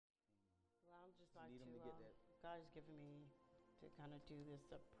need them to get that. God has given me to kind of do this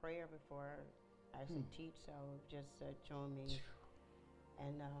prayer before I actually teach, so just join me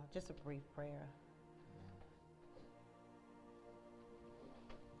and just a brief prayer.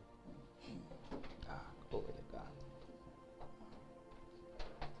 Glory to God.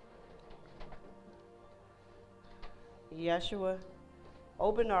 Yeshua,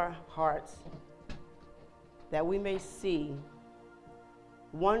 open our hearts that we may see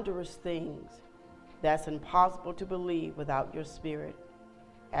wondrous things that's impossible to believe without your Spirit,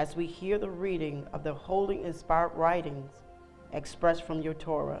 as we hear the reading of the holy inspired writings expressed from your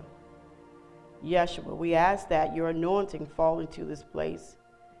Torah. Yeshua, we ask that your anointing fall into this place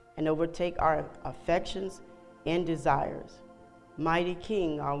and overtake our affections and desires. Mighty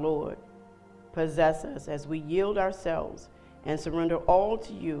King, our Lord, possess us as we yield ourselves and surrender all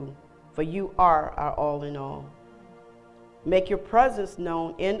to you, for you are our all in all. Make your presence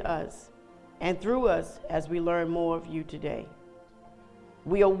known in us and through us as we learn more of you today.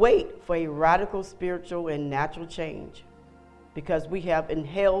 We await for a radical spiritual and natural change because we have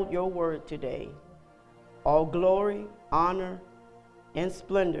inhaled your word today. All glory, honor, and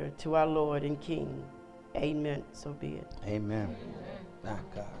splendor to our Lord and King. Amen. So be it. Amen. Ah,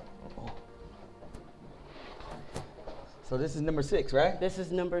 God. Oh. So this is number 6, right? This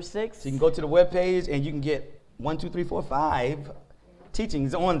is number 6. So you can go to the webpage and you can get 1, 2, 3, 4, 5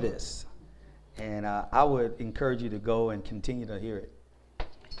 teachings on this. And I would encourage you to go and continue to hear it.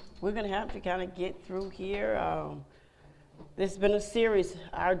 We're going to have to kind of get through here. This has been a series,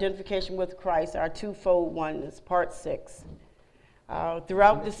 Our Identification with Christ, Our Twofold Oneness, Part 6.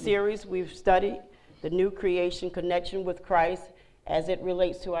 Throughout this series, we've studied the new creation connection with Christ as it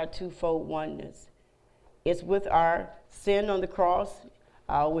relates to our twofold oneness. It's with our sin on the cross,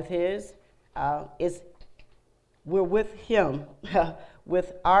 with his. We're with him,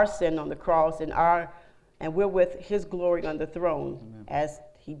 with our sin on the cross, and we're with his glory on the throne. Amen. As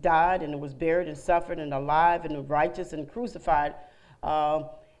he died and was buried and suffered and alive and righteous and crucified,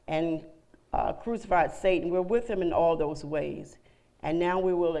 crucified Satan. We're with him in all those ways. And now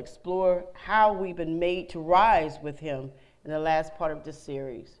we will explore how we've been made to rise with him in the last part of this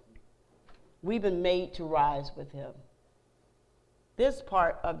series. We've been made to rise with him. This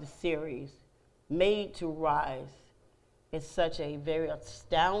part of the series, made to rise, is such a very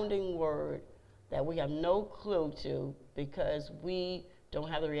astounding word that we have no clue to because we don't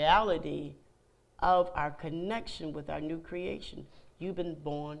have the reality of our connection with our new creation. You've been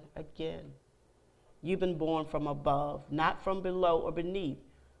born again. You've been born from above, not from below or beneath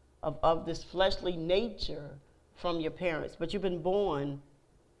of this fleshly nature from your parents, but you've been born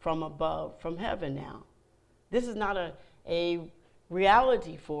from above, from heaven now. This is not a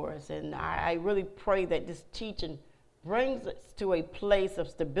reality for us, and I really pray that this teaching brings us to a place of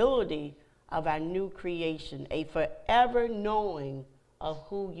stability of our new creation, a forever knowing of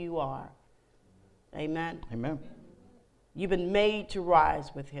who you are. Amen? Amen. You've been made to rise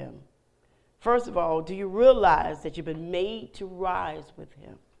with him. First of all, do you realize that you've been made to rise with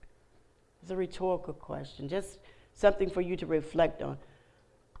him? It's a rhetorical question, just something for you to reflect on.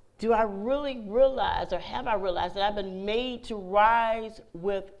 Do I really realize, or have I realized, that I've been made to rise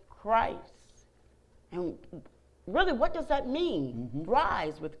with Christ? And really, what does that mean?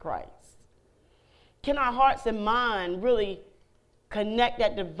 Rise with Christ. Can our hearts and mind really connect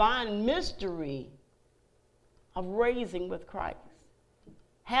that divine mystery of raising with Christ?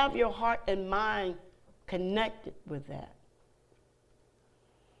 Have your heart and mind connected with that?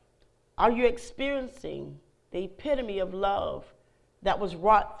 Are you experiencing the epitome of love that was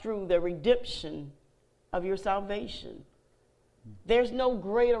wrought through the redemption of your salvation? There's no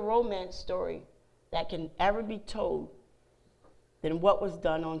greater romance story that can ever be told than what was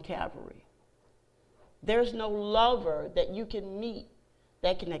done on Calvary. There's no lover that you can meet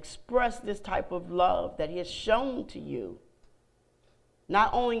that can express this type of love that he has shown to you,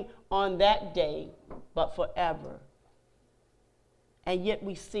 not only on that day, but forever. And yet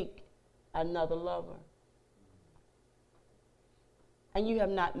we seek another lover. And you have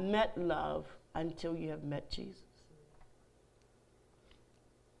not met love until you have met Jesus.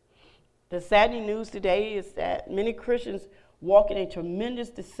 The saddening news today is that many Christians walk in a tremendous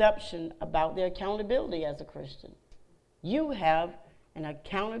deception about their accountability as a Christian. You have an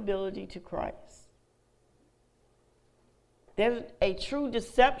accountability to Christ. There's a true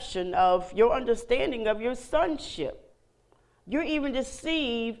deception of your understanding of your sonship. You're even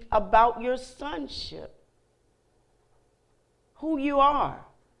deceived about your sonship. Who you are.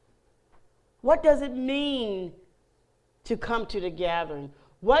 What does it mean to come to the gathering?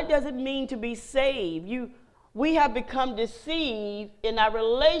 What does it mean to be saved? We have become deceived in our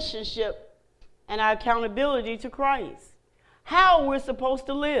relationship and our accountability to Christ. How we're supposed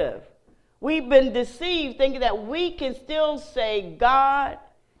to live. We've been deceived thinking that we can still say God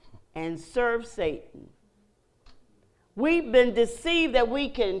and serve Satan. We've been deceived that we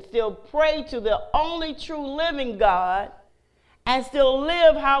can still pray to the only true living God and still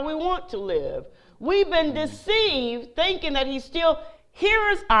live how we want to live. We've been deceived thinking that he still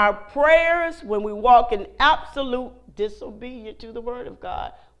hears our prayers when we walk in absolute disobedience to the word of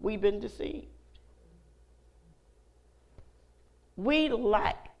God. We've been deceived. We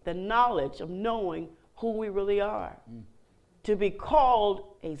lack the knowledge of knowing who we really are, to be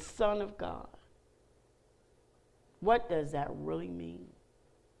called a son of God. What does that really mean?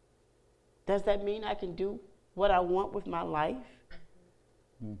 Does that mean I can do what I want with my life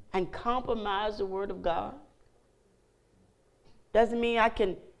and compromise the word of God? Does it mean I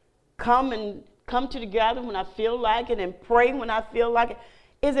can come to the gathering when I feel like it and pray when I feel like it?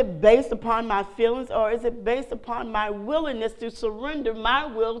 Is it based upon my feelings, or is it based upon my willingness to surrender my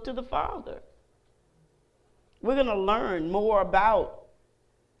will to the Father? We're going to learn more about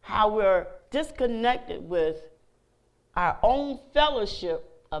how we're disconnected with our own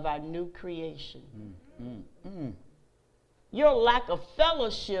fellowship of our new creation. Your lack of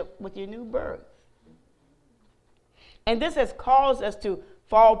fellowship with your new birth. And this has caused us to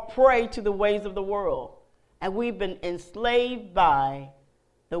fall prey to the ways of the world. And we've been enslaved by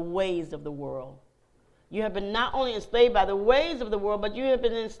the ways of the world. You have been not only enslaved by the ways of the world, but you have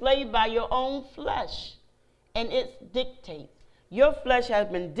been enslaved by your own flesh and its dictates. Your flesh has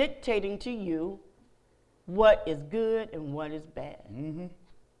been dictating to you what is good and what is bad.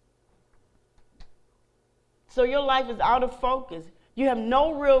 So your life is out of focus. You have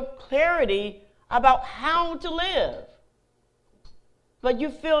no real clarity about how to live. But you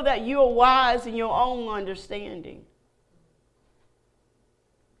feel that you are wise in your own understanding.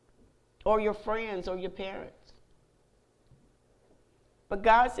 Or your friends or your parents. But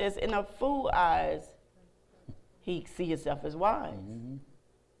God says, in a fool's eyes, he sees himself as wise.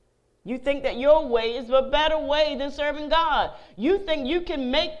 You think that your way is a better way than serving God. You think you can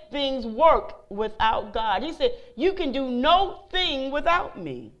make things work without God. He said, you can do no thing without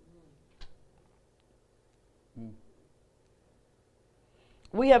me.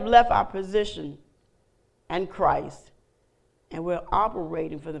 We have left our position in Christ, and we're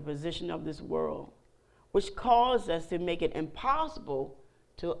operating from the position of this world, which caused us to make it impossible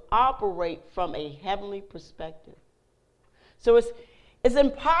to operate from a heavenly perspective. So it's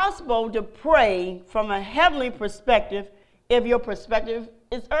impossible to pray from a heavenly perspective if your perspective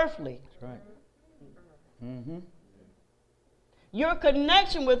is earthly. That's right. Your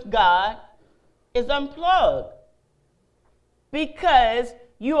connection with God is unplugged because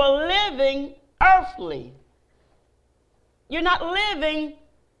you are living earthly. You're not living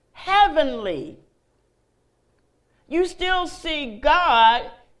heavenly. You still see God,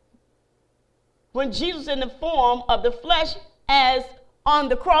 when Jesus in the form of the flesh, as on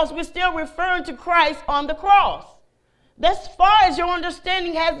the cross. We're still referring to Christ on the cross. As far as your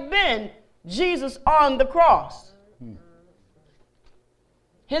understanding has been, Jesus on the cross.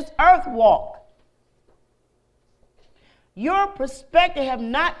 His earth walk. Your perspective have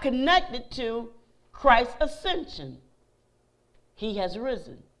not connected to Christ's ascension. He has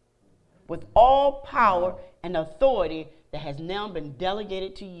risen with all power and authority that has now been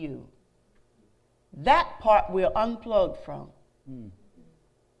delegated to you. That part we're unplugged from.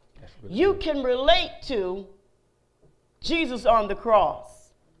 You can relate to Jesus on the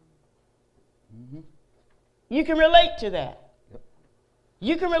cross. You can relate to that.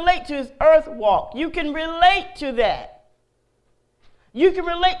 You can relate to his earth walk. You can relate to that. You can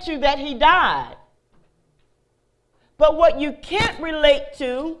relate to that he died. But what you can't relate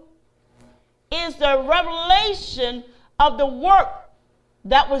to is the revelation of the work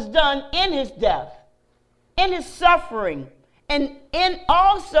that was done in his death, in his suffering, and in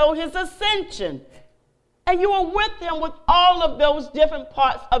also his ascension. And you were with him with all of those different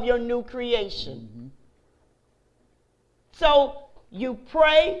parts of your new creation. So you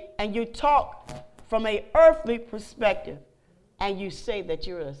pray and you talk from an earthly perspective, and you say that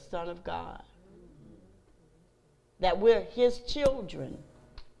you're a son of God, that we're his children.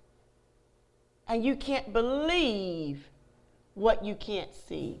 And you can't believe what you can't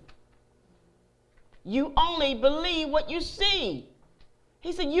see. You only believe what you see.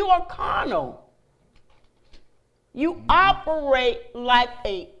 He said, you are carnal. You operate like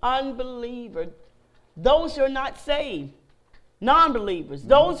an unbeliever. Those who are not saved, non-believers,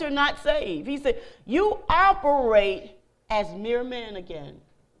 those who are not saved. He said, you operate as mere men again.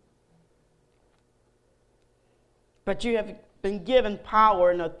 But you have been given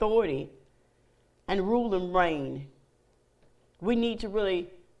power and authority and rule and reign. We need to really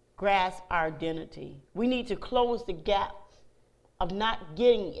grasp our identity. We need to close the gap of not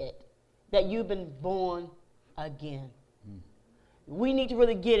getting it, that you've been born again. We need to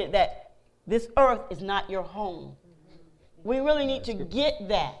really get it that this earth is not your home. We really need to get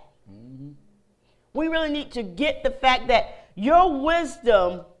that. We really need to get the fact that your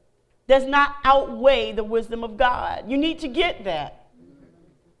wisdom does not outweigh the wisdom of God. You need to get that.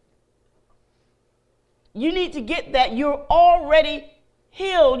 You need to get that you're already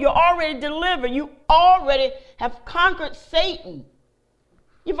healed. You're already delivered. You already have conquered Satan.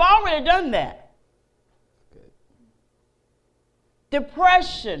 You've already done that. Good.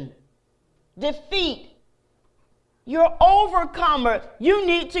 Depression, defeat. You're overcomer. You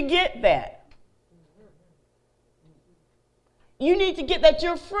need to get that. You need to get that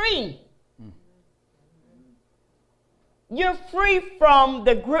you're free. You're free from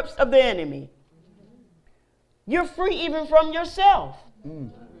the grips of the enemy. You're free even from yourself.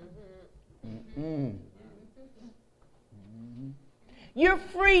 You're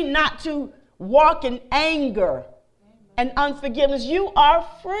free not to walk in anger and unforgiveness. You are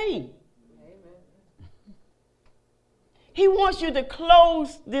free. He wants you to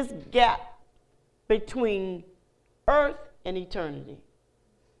close this gap between earth and eternity.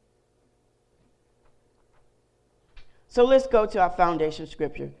 So let's go to our foundation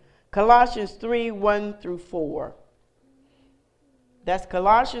scripture. Colossians 3, 1 through 4. That's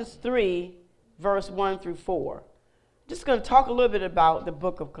Colossians 3, verse 1 through 4. Just going to talk a little bit about the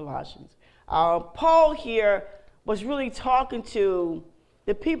book of Colossians. Paul here was really talking to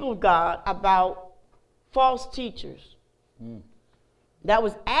the people of God about false teachers that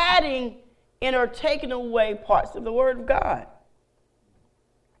was adding and are taking away parts of the Word of God.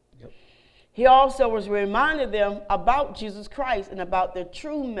 Yep. He also was reminding them about Jesus Christ and about the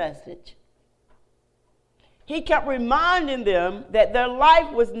true message. He kept reminding them that their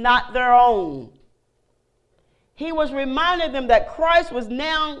life was not their own. He was reminding them that Christ was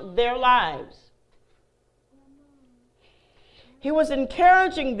now their lives. He was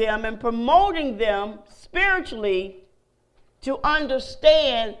encouraging them and promoting them spiritually to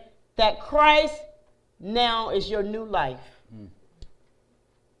understand that Christ now is your new life.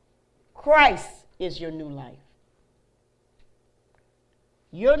 Christ is your new life.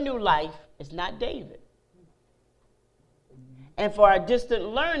 Your new life is not David. And for our distant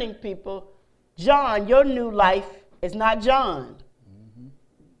learning people, John, your new life is not John.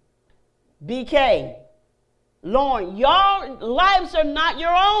 BK, Lauren, your lives are not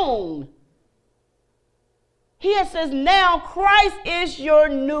your own. Here it says now Christ is your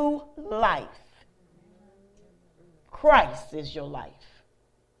new life. Christ is your life.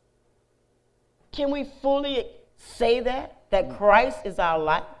 Can we fully say that Christ is our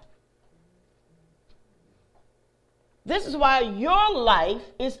life? This is why your life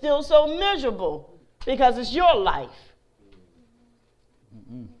is still so miserable, because it's your life.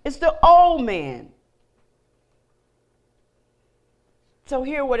 It's the old man. So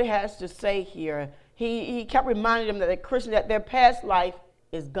hear what it has to say here. He kept reminding them that the Christian, that their past life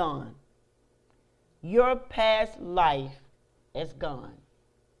is gone. Your past life is gone.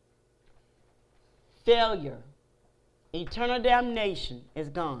 Failure, eternal damnation is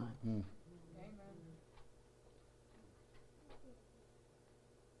gone.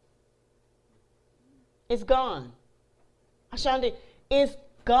 It's gone. Ashante, it's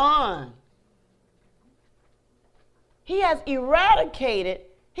gone. He has eradicated.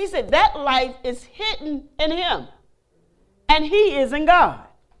 He said that life is hidden in him. And he is in God.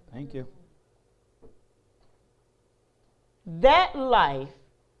 Thank you. That life,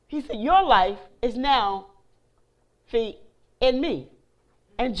 he said, your life is now in me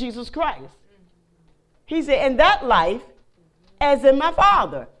and Jesus Christ. He said, and that life as in my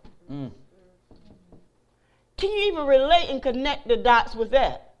Father. Can you even relate and connect the dots with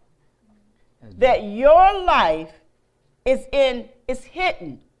that? That your life is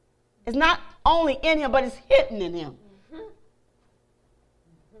hidden. It's not only in him, but it's hidden in him.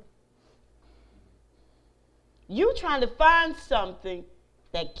 You trying to find something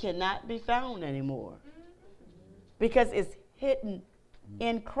that cannot be found anymore. Because it's hidden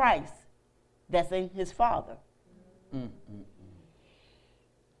in Christ that's in his Father.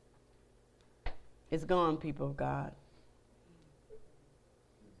 It's gone, people of God.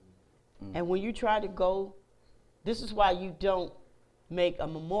 And when you try to go, this is why you don't make a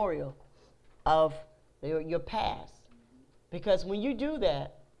memorial of your past. Because when you do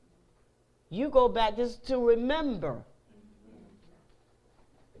that, you go back just to remember.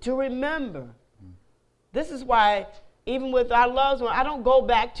 To remember. This is why even with our loved one, I don't go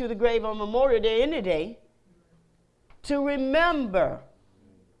back to the grave on Memorial Day any day to remember.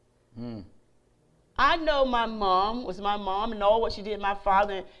 I know my mom was my mom and all what she did, my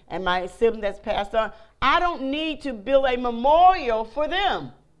father and my sibling that's passed on. I don't need to build a memorial for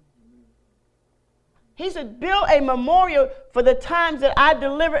them. He said, build a memorial for the times that I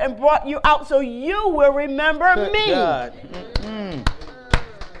delivered and brought you out so you will remember Good me. God.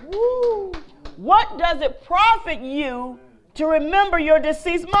 Woo. What does it profit you to remember your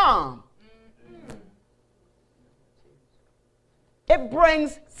deceased mom? It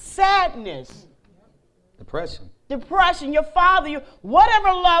brings sadness. Depression, your father, whatever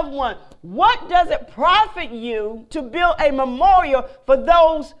loved one. What does it profit you to build a memorial for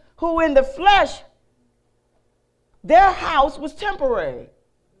those who in the flesh, their house was temporary?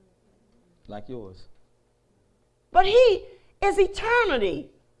 Like yours. But he is eternity.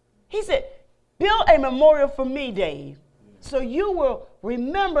 He said, build a memorial for me, Dave, so you will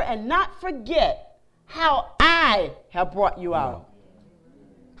remember and not forget how I have brought you out.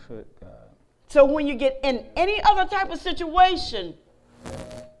 Good God. So when you get in any other type of situation,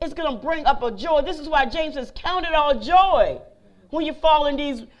 it's going to bring up a joy. This is why James says, count it all joy when you fall in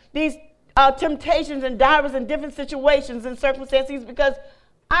these temptations and divers and different situations and circumstances, because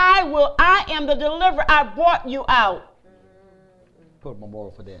I am the deliverer. I brought you out. Put a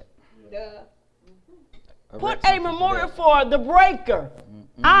memorial for that. Put a memorial for the breaker.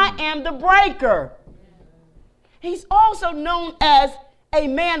 I am the breaker. He's also known as a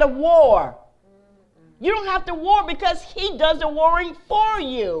man of war. You don't have to war because he does the warring for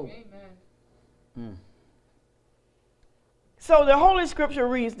you. So the Holy Scripture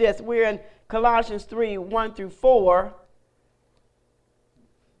reads this. We're in Colossians 3, 1 through 4.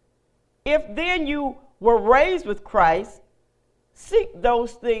 If then you were raised with Christ, seek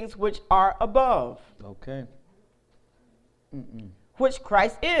those things which are above. Okay. Which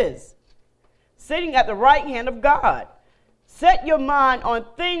Christ is, sitting at the right hand of God. Set your mind on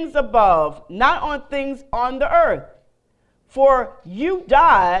things above, not on things on the earth. For you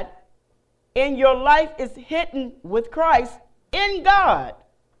died, and your life is hidden with Christ in God.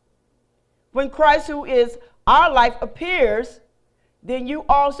 When Christ, who is our life, appears, then you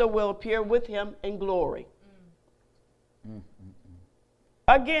also will appear with him in glory.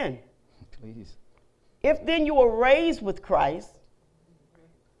 Again, please. If then you were raised with Christ,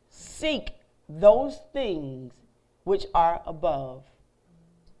 seek those things which are above.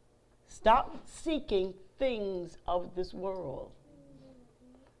 Stop seeking things of this world.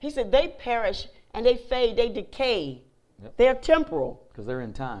 He said they perish and they fade, they decay. Yep. They're temporal. Because they're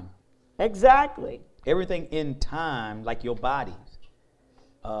in time. Exactly. Everything in time, like your body,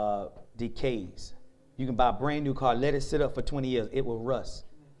 decays. You can buy a brand new car, let it sit up for 20 years, it will rust,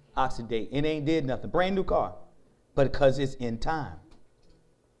 oxidate. It ain't did nothing. Brand new car. But because it's in time.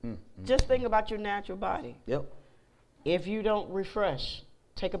 Just think about your natural body. Yep. If you don't refresh,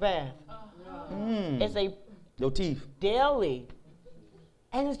 take a bath. It's a your teeth daily,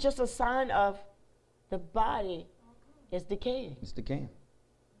 and it's just a sign of the body is decaying. It's decaying.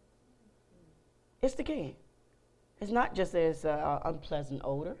 It's decaying. It's not just as unpleasant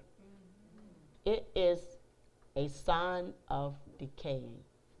odor. It is a sign of decaying.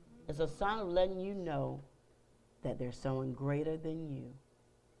 It's a sign of letting you know that there's someone greater than you.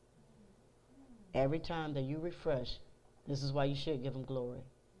 Every time that you refresh, this is why you should give him glory.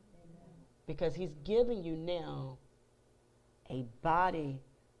 Because he's giving you now a body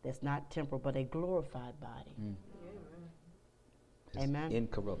that's not temporal, but a glorified body. Amen.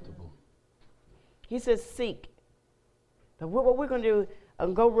 Incorruptible. He says seek. But what we're going to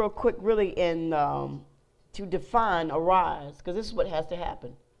do, go real quick really in to define arise, because this is what has to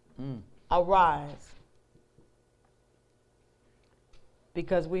happen. Arise.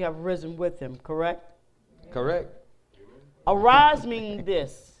 Because we have risen with him, correct? Correct. Arise means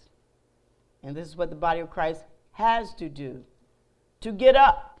this, and this is what the body of Christ has to do, to get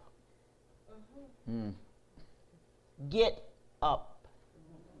up. Get up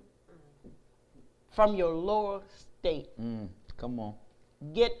from your lower state. Come on.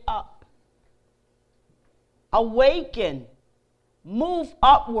 Get up. Awaken. Move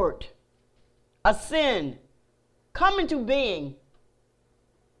upward. Ascend. Come into being.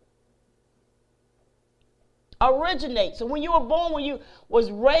 Originate. So when you were born, when you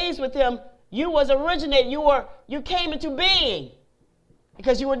was raised with him, you was originated. You came into being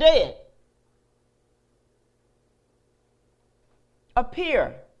because you were dead.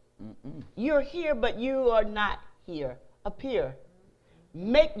 Appear. You're here, but you are not here. Appear.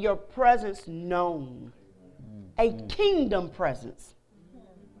 Make your presence known. A kingdom presence.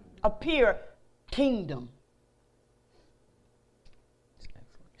 Appear kingdom.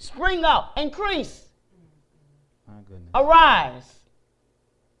 spring up, increase, My goodness. arise,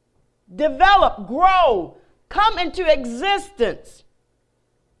 develop, grow, come into existence,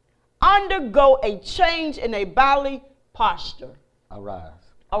 undergo a change in a bodily posture. Arise.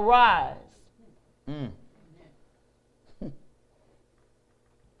 Arise. Mm.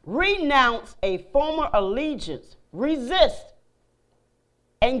 Renounce a former allegiance. Resist.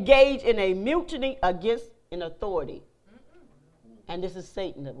 Engage in a mutiny against an authority. And this is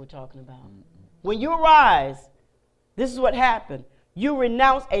Satan that we're talking about. When you arise, this is what happened. You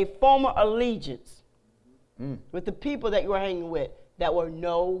renounce a former allegiance with the people that you were hanging with that were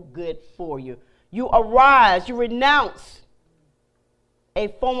no good for you. You arise, you renounce a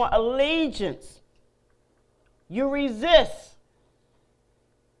former allegiance. You resist.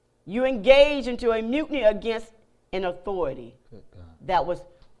 You engage into a mutiny against an authority that was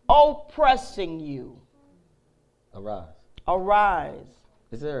oppressing you. Arise. Arise.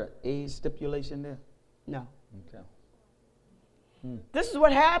 Is there an age stipulation there? No. Okay. This is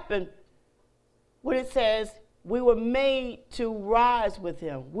what happened when it says we were made to rise with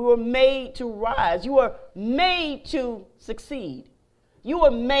him. We were made to rise. You were made to succeed. You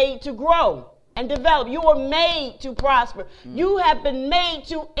were made to grow and develop. You were made to prosper. You have been made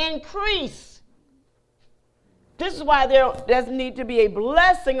to increase. This is why there does need to be a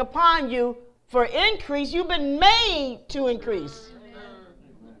blessing upon you for increase. You've been made to increase.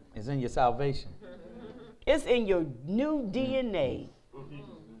 It's in your salvation. It's in your new DNA. No,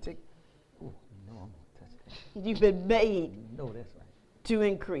 I'm gonna touch that. You've been made No, that's right. to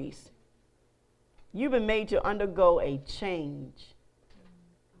increase. You've been made to undergo a change.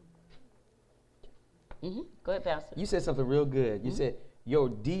 Go ahead, Pastor. You said something real good. You said your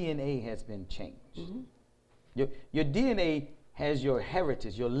DNA has been changed. Your DNA has your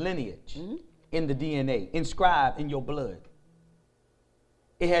heritage, your lineage in the DNA, inscribed in your blood.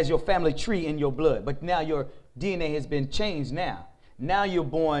 It has your family tree in your blood, but now your DNA has been changed now. Now you're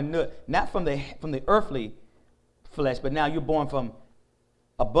born not from the earthly flesh, but now you're born from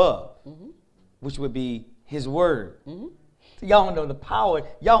above, which would be his word. So y'all know the power.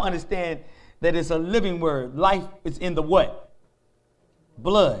 Y'all understand that it's a living word. Life is in the what?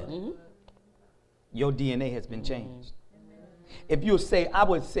 Blood. Your DNA has been changed. If you say, I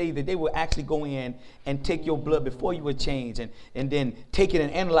would say that they will actually go in and take your blood before you were changed and then take it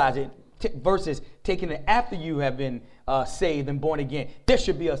and analyze it versus taking it after you have been saved and born again. There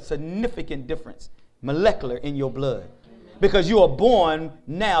should be a significant difference, molecular, in your blood. Because you are born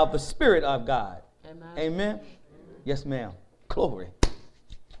now of the Spirit of God. Amen. Amen? Yes, ma'am. Glory.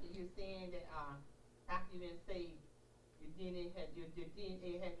 You're saying that after you've been saved, your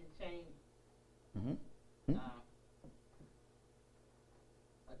DNA hasn't changed.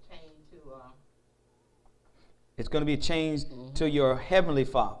 A change to It's going to be changed to your heavenly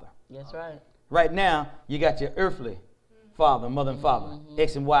Father. That's right. Right now, you got your earthly father, mother and father,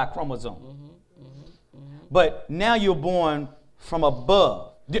 X and Y chromosome. But now you're born from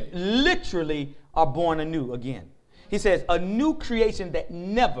above. Literally are born anew again. He says a new creation that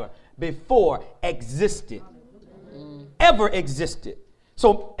never before existed. Ever existed.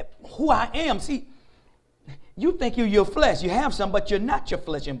 So who I am, see, you think you're your flesh. You have some, but you're not your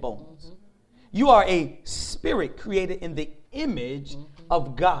flesh and bones. You are a spirit created in the image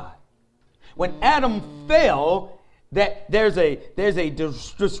of God. When Adam fell, that there's a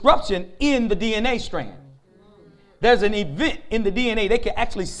disruption in the DNA strand. There's an event in the DNA. They can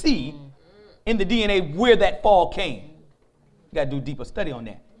actually see in the DNA where that fall came. You got to do deeper study on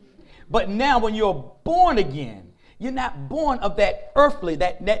that. But now when you're born again, you're not born of that earthly,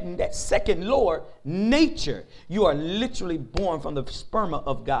 that second lower nature. You are literally born from the sperma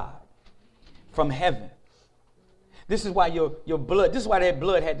of God, from heaven. This is why your blood, this is why that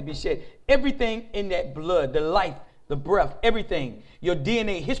blood had to be shed. Everything in that blood, the life, the breath, everything, your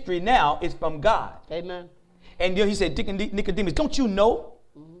DNA history now is from God. Amen. And he said, Nicodemus, don't you know?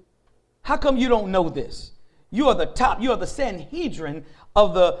 How come you don't know this? You are the top, you are the Sanhedrin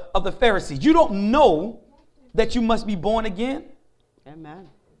of the Pharisees. You don't know that you must be born again? Amen.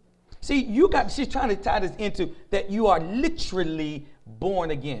 See, she's trying to tie this into that you are literally born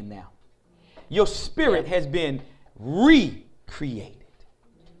again now. Your spirit has been recreated.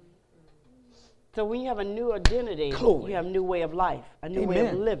 So when you have a new identity, Glory. you have a new way of life, a new way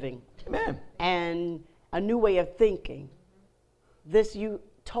of living, Amen. and a new way of thinking. This you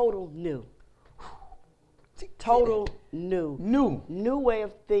total new. Total new. New way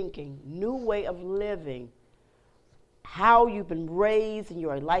of thinking, new way of living. How you've been raised and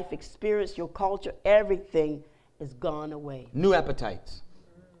your life experience, your culture, everything is gone away. New appetites.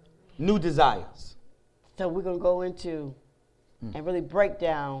 New desires. So we're going to go into and really break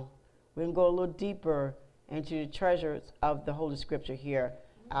down. We're going to go a little deeper into the treasures of the Holy Scripture here.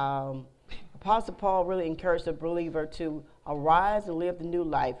 Apostle Paul really encouraged the believer to arise and live the new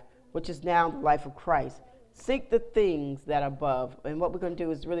life, which is now the life of Christ. Seek the things that are above. And what we're going to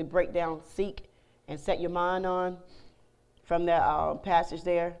do is really break down, seek, and set your mind on from that passage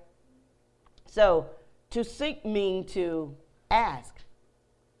there. So, to seek means to ask,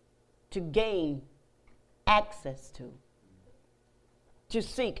 to gain access to. To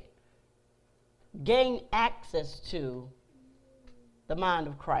seek, gain access to the mind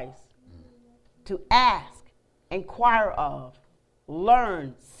of Christ. To ask, inquire of,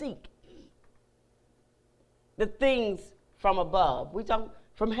 learn, seek the things from above. We talk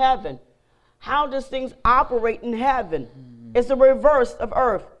from heaven. How does things operate in heaven? It's the reverse of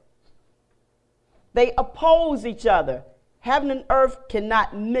earth. They oppose each other. Heaven and earth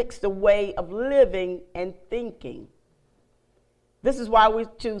cannot mix the way of living and thinking. This is why we're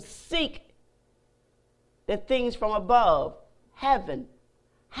to seek the things from above, heaven.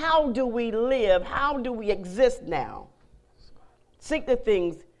 How do we live? How do we exist now? Seek the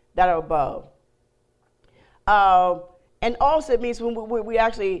things that are above. And also it means when we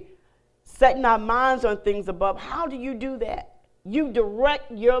actually setting our minds on things above, how do you do that? You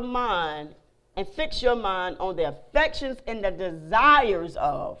direct your mind and fix your mind on the affections and the desires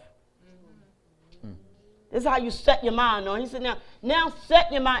of. This is how you set your mind on. He said, now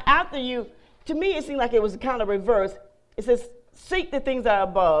set your mind after you. To me, it seemed like it was kind of reverse. It says, seek the things that are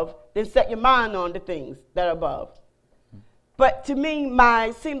above, then set your mind on the things that are above. But to me,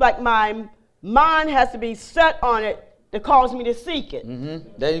 seemed like my mind has to be set on it to cause me to seek it.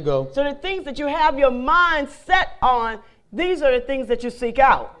 There you go. So the things that you have your mind set on, these are the things that you seek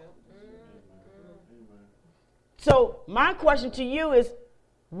out. So my question to you is,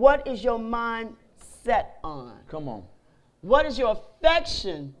 what is your mind set on? Come on. What is your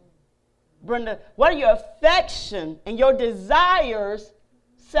affection, Brenda? What are your affection and your desires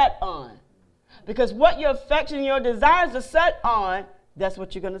set on? Because what your affection and your desires are set on, that's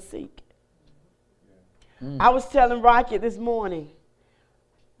what you're going to seek. I was telling Rocket this morning,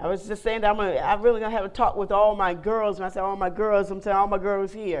 I was just saying that I'm really going to have a talk with all my girls. When I say all my girls, I'm saying all my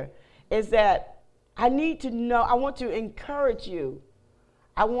girls here, is that I need to know, I want to encourage you.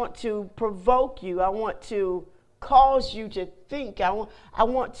 I want to provoke you. I want to cause you to think. I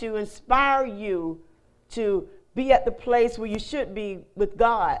want to inspire you to be at the place where you should be with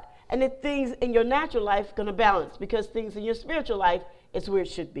God. And the things in your natural life are going to balance, because things in your spiritual life is where it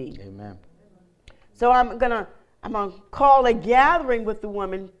should be. Amen. So I'm gonna call a gathering with the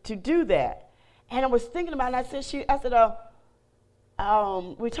women to do that. And I was thinking about it, and I said,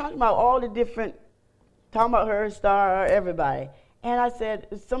 we're talking about all the different, talking about her, Star, everybody. And I said,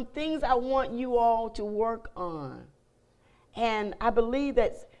 some things I want you all to work on. And I believe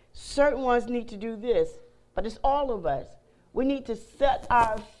that certain ones need to do this, but it's all of us. We need to set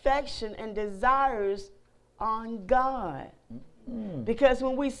our affection and desires on God. Because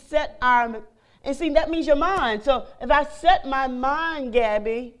when we set and see, that means your mind. So if I set my mind,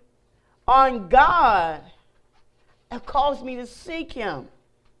 Gabby, on God, it calls me to seek him.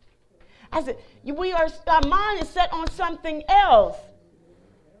 I said, our mind is set on something else.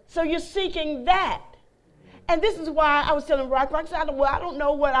 So you're seeking that. And this is why I was telling Rock said, I don't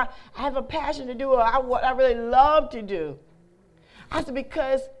know what I have a passion to do or what I really love to do. I said,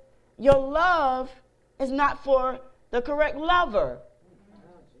 because your love is not for the correct lover.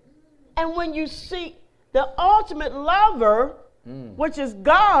 And when you seek the ultimate lover, which is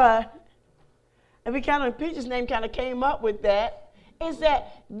God, and Peach's name kind of came up with that, is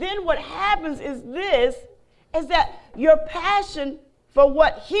that then what happens is that your passion for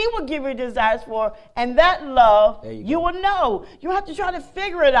what he will give you desires for, and that love, you will know. You don't have to try to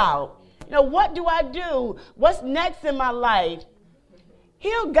figure it out. What do I do? What's next in my life?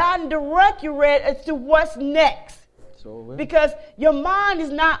 He'll guide and direct you, Red, as to what's next. Because your mind is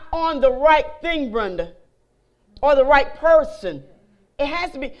not on the right thing, Brenda, or the right person. It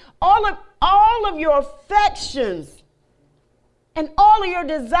has to be all of your affections and all of your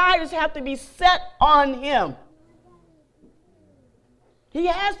desires have to be set on him. He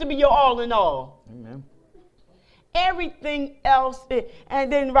has to be your all in all. Amen. Everything else,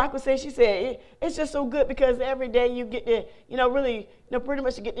 and then Rock would say, she said, it's just so good because every day you get to, really, pretty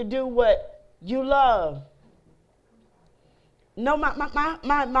much you get to do what you love. No,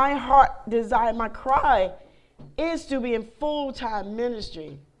 my heart desire, my cry is to be in full-time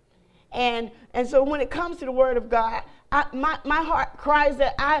ministry. And so when it comes to the word of God, my heart cries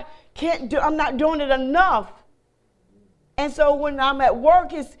that I'm not doing it enough. And so when I'm at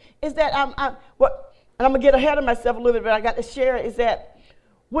work, is that and I'm going to get ahead of myself a little bit, but I got to share it, is that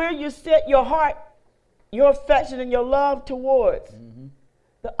where you set your heart, your affection, and your love towards,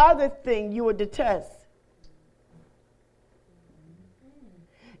 the other thing you will detest.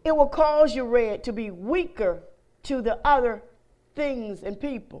 It will cause you, Red, to be weaker to the other things and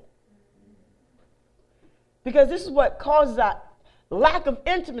people. Because this is what causes our lack of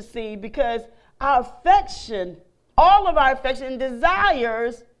intimacy, because our affection, all of our affection and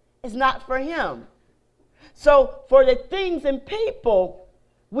desires is not for him. So for the things and people,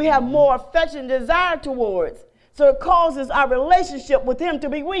 we have more affection and desire towards. So it causes our relationship with him to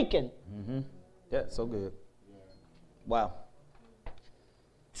be weakened. Yeah, so good. Wow.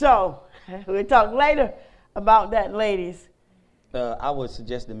 So we'll talk later about that, ladies. I would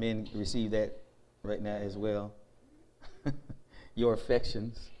suggest the men receive that right now as well. Your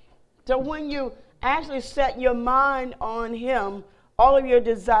affections. So when you actually set your mind on him, all of your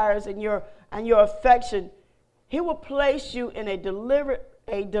desires and your affection, he will place you in a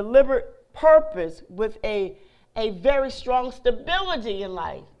deliberate purpose with a very strong stability in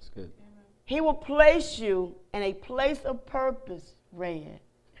life. That's good. He will place you in a place of purpose, Red.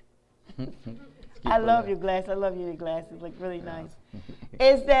 I love your glasses. I love your glasses. Look really nice.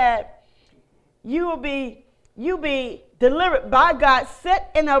 Is that you will be delivered by God,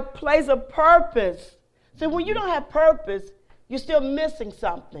 set in a place of purpose. So when you don't have purpose, you're still missing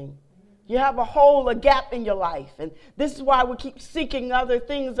something. You have a hole, a gap in your life. And this is why we keep seeking other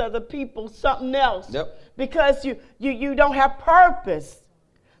things, other people, something else. Yep. Because you don't have purpose.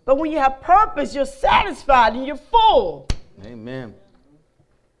 But when you have purpose, you're satisfied and you're full. Amen.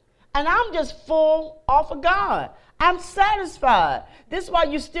 And I'm just full off of God. I'm satisfied. This is why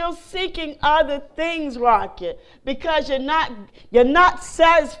you're still seeking other things, Rocket, because you're not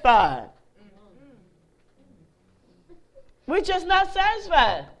satisfied. We're just not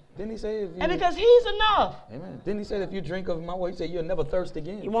satisfied. Didn't he say And because he's enough. Amen. Didn't he say if you drink of my water, he said you'll never thirst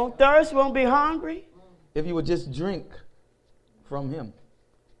again? You won't thirst, you won't be hungry. If you would just drink from him.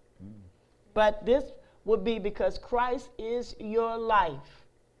 But this would be because Christ is your life.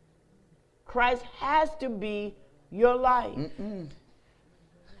 Christ has to be your life.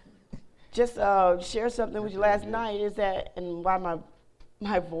 Just share something with you last night is that, and why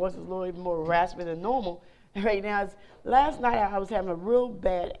my voice is a little even more raspy than normal right now is last night I was having a real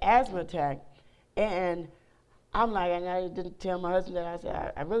bad asthma attack, and I'm like, and I didn't tell my husband that. I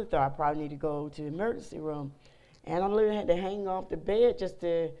said, I really thought I probably need to go to the emergency room. And I literally had to hang off the bed just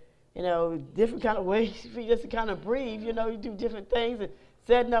to, different kind of ways just to kind of breathe. You do different things, and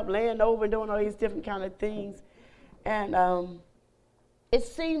setting up, laying over, and doing all these different kind of things. And it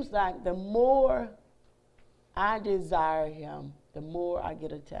seems like the more I desire him, the more I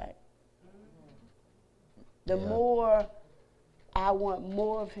get attacked. The more I want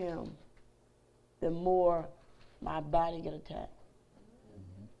more of him, the more my body get attacked.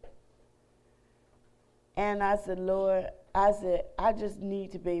 And I said, Lord, I just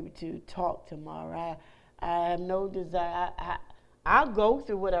need to be able to talk tomorrow. I have no desire. I'll go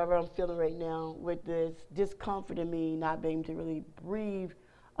through whatever I'm feeling right now with this discomfort in me, not being able to really breathe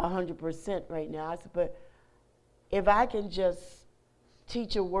 100% right now. I said, but if I can just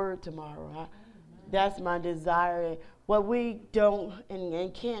teach a word tomorrow, that's my desire. What we don't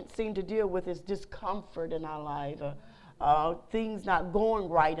and can't seem to deal with is discomfort in our life, or things not going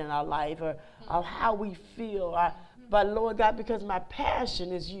right in our life, or how we feel. But Lord God, because my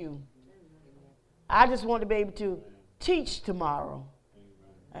passion is you, I just want to be able to teach tomorrow.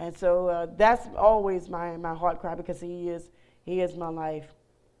 And so that's always my heart cry, because he is my life.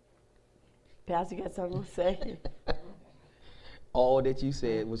 Pastor, you got something to say? All that you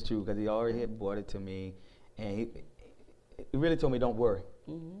said was true, because he already had brought it to me, and he really told me don't worry,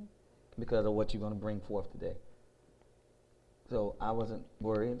 because of what you're going to bring forth today. So I wasn't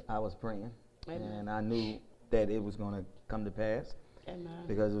worried. I was praying. Amen. And I knew that it was going to come to pass. Amen.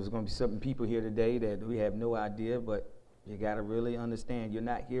 Because there was going to be certain people here today that we have no idea, but you got to really understand you're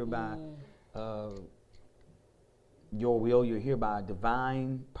not here by your will. You're here by a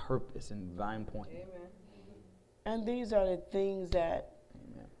divine purpose and divine point. Amen. And these are the things that,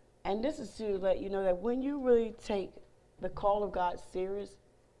 and this is to let you know that when you really take the call of God serious,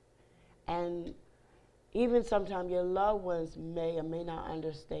 and even sometimes your loved ones may or may not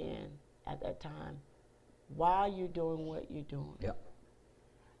understand at that time why you're doing what you're doing. Yep.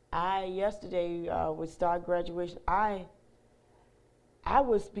 Yesterday with Star Graduation, I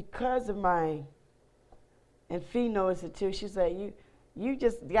was, because of my, and Fee noticed it too, she said, you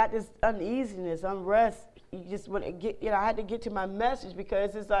just got this uneasiness, unrest. You just want to get, I had to get to my message,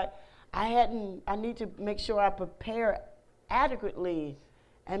 because it's like I need to make sure I prepare adequately.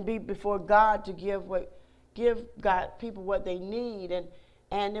 and be before God to give God people what they need.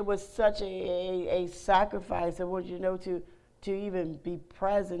 And it was such a sacrifice. I want you to know to even be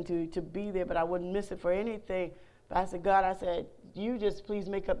present, to be there, but I wouldn't miss it for anything. But I said, God, I said, you just please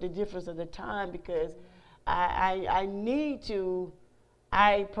make up the difference of the time, because I need to,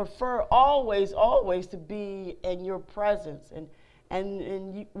 I prefer always to be in your presence.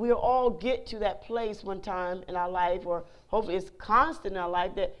 And we'll all get to that place one time in our life, or hopefully it's constant in our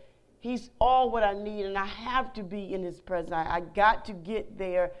life, that he's all what I need, and I have to be in his presence. I got to get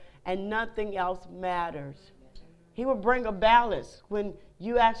there, and nothing else matters. He will bring a balance when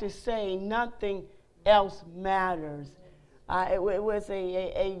you actually say nothing else matters. It was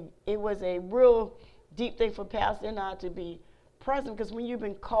a real deep thing for Pastor and I to be present, because when you've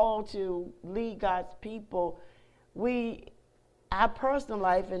been called to lead God's people, our personal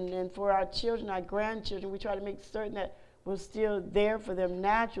life and for our children, our grandchildren, we try to make certain that we're still there for them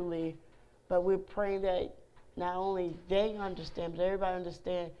naturally, but we're praying that not only they understand, but everybody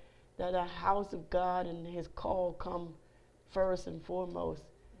understand that the house of God and his call come first and foremost.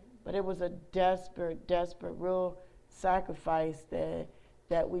 But it was a desperate, real sacrifice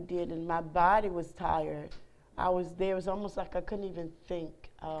that we did, and my body was tired. I was there. It was almost like I couldn't even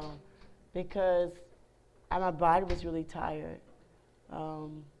think because my body was really tired.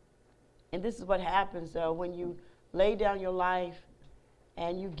 And this is what happens when you lay down your life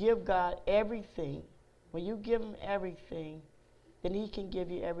and you give God everything. When you give him everything, then he can give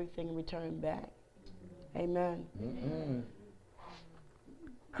you everything in return back. Amen. Mm-hmm.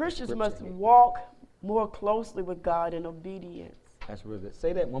 Christians must walk more closely with God in obedience. That's really good.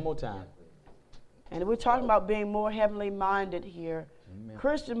 Say that one more time. And we're talking about being more heavenly minded here. Amen.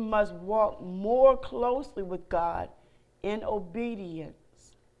 Christians must walk more closely with God in obedience.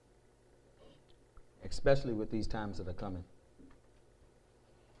 Especially with these times that are coming.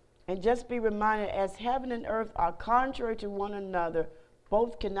 And just be reminded, as heaven and earth are contrary to one another,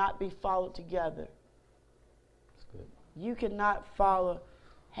 both cannot be followed together. That's good. You cannot follow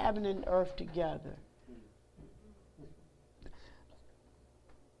heaven and earth together.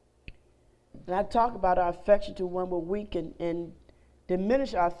 And I talk about our affection to one will weaken and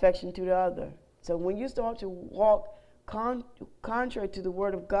diminish our affection to the other. So when you start to walk contrary to the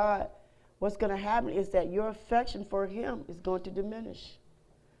word of God, what's going to happen is that your affection for him is going to diminish.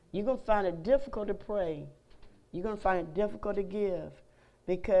 You're going to find it difficult to pray. You're going to find it difficult to give,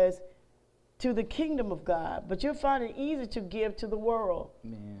 because to the kingdom of God, but you'll find it easy to give to the world.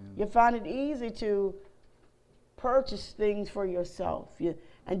 Man. You'll find it easy to purchase things for yourself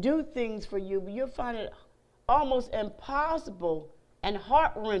and do things for you, but you'll find it almost impossible and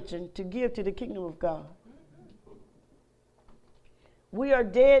heart-wrenching to give to the kingdom of God. We are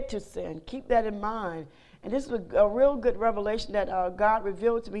dead to sin. Keep that in mind. And this was a real good revelation that God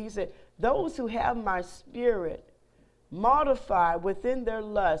revealed to me. He said, those who have my spirit mortify within their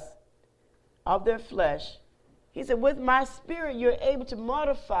lust of their flesh. He said, with my spirit, you're able to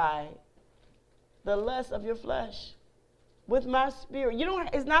mortify the lust of your flesh. With my spirit.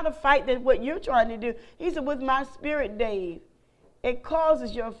 It's not a fight that what you're trying to do. He said, with my spirit, Dave, it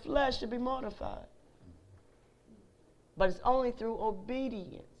causes your flesh to be mortified. But it's only through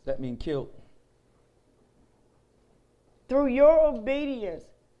obedience. That means killed. Through your obedience,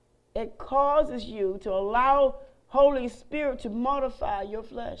 it causes you to allow Holy Spirit to mortify your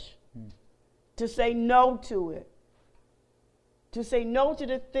flesh. To say no to it. To say no to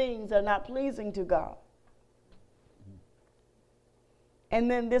the things that are not pleasing to God.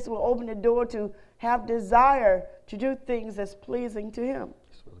 And then this will open the door to have desire to do things that's pleasing to him.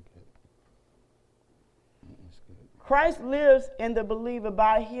 That's really good. That's good. Christ lives in the believer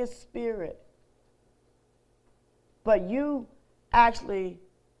by his spirit. But you actually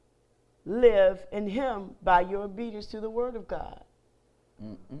live in him by your obedience to the word of God.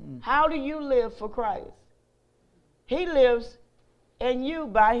 How do you live for Christ? He lives in you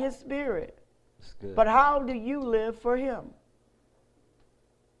by his spirit. That's good. But how do you live for him?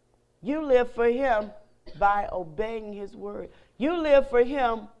 You live for him by obeying his word. You live for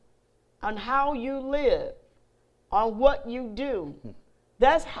him on how you live, on what you do.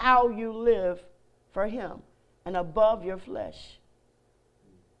 That's how you live for him and above your flesh.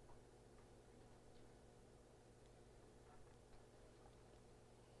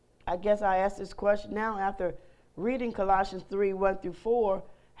 I guess I ask this question now after reading Colossians 3, 1 through 4.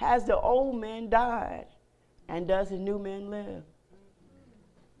 Has the old man died, and does the new man live?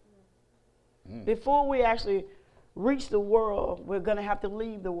 Before we actually reach the world, we're going to have to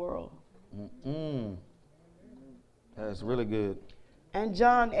leave the world. That's really good. And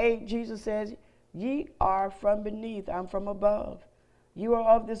John 8, Jesus says, ye are from beneath, I'm from above. You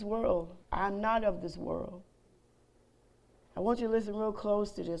are of this world. I'm not of this world. I want you to listen real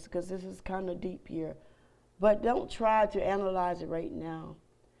close to this because this is kind of deep here. But don't try to analyze it right now.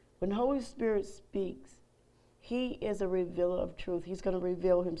 When the Holy Spirit speaks, he is a revealer of truth. He's going to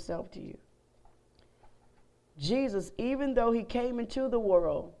reveal himself to you. Jesus, even though he came into the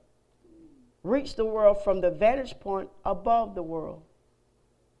world, reached the world from the vantage point above the world.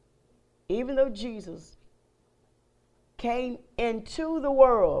 Even though Jesus came into the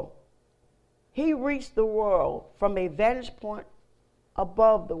world, he reached the world from a vantage point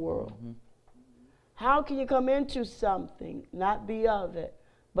above the world. Mm-hmm. How can you come into something, not be of it,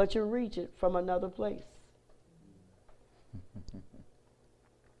 but you reach it from another place?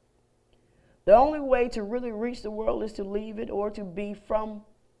 The only way to really reach the world is to leave it or to be from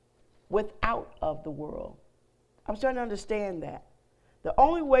without of the world. I'm trying to understand that. The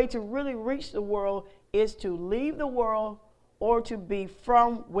only way to really reach the world is to leave the world or to be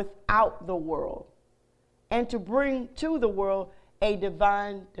from without the world and to bring to the world a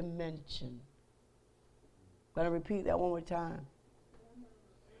divine dimension. I'm going to repeat that one more time.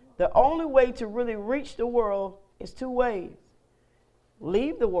 The only way to really reach the world is two ways.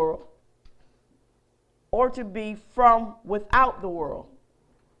 Leave the world or to be from without the world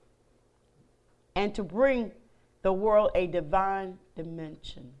and to bring the world a divine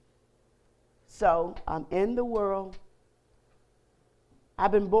dimension. So I'm in the world.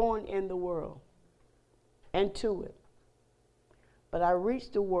 I've been born in the world and to it. But I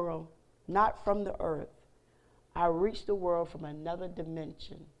reach the world not from the earth. I reach the world from another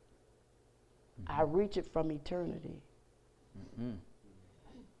dimension. Mm-hmm. I reach it from eternity. Mm-hmm.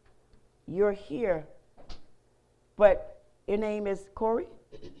 You're here, but your name is Corey?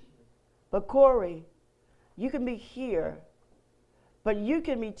 But Corey, you can be here, but you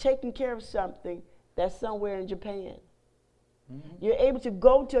can be taking care of something that's somewhere in Japan. Mm-hmm. You're able to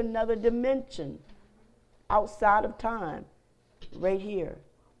go to another dimension outside of time, right here.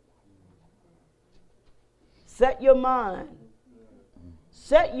 Set your mind.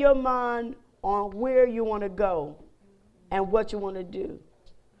 Set your mind on where you want to go and what you want to do.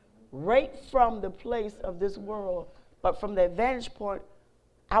 Right from the place of this world, but from the vantage point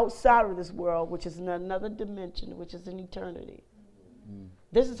outside of this world, which is in another dimension, which is in eternity. Mm.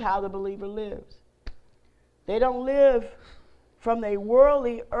 This is how the believer lives. They don't live from a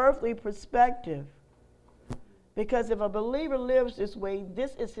worldly, earthly perspective. Because if a believer lives this way,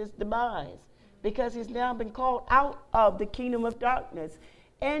 this is his demise. Because he's now been called out of the kingdom of darkness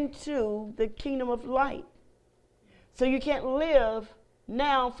into the kingdom of light. So you can't live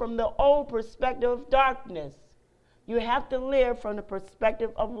now from the old perspective of darkness. You have to live from the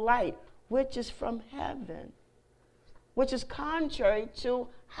perspective of light, which is from heaven, which is contrary to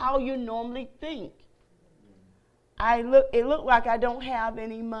how you normally think. It looked like I don't have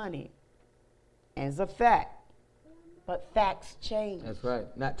any money. And it's a fact. But facts change. That's right.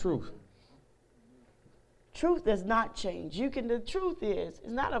 Not truth. Truth does not change. The truth is, it's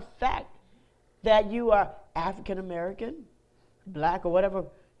not a fact that you are African American, black, or whatever,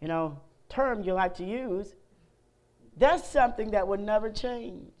 term you like to use. That's something that will never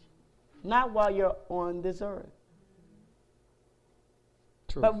change. Not while you're on this earth.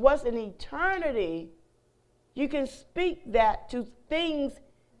 Truth. But what's in eternity, you can speak that to things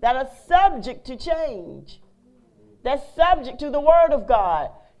that are subject to change. That's subject to the word of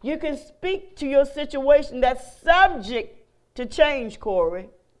God. You can speak to your situation that's subject to change, Corey.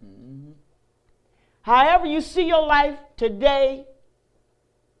 Mm-hmm. However you see your life today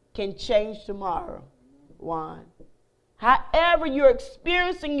can change tomorrow. Juan. However you're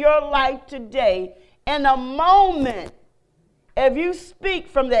experiencing your life today, in a moment, if you speak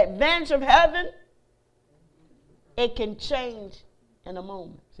from the advantage of heaven, it can change in a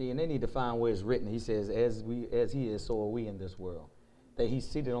moment. See, and they need to find where it's written. He says, as he is, so are we in this world. That he's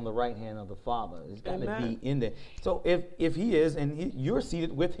seated on the right hand of the Father. It's got to be in there. So if he is, and you're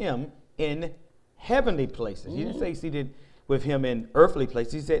seated with him in heavenly places. Mm-hmm. He didn't say seated with him in earthly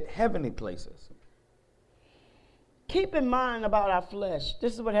places. He said heavenly places. Keep in mind about our flesh.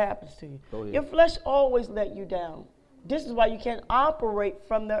 This is what happens to you. Your flesh always let you down. This is why you can't operate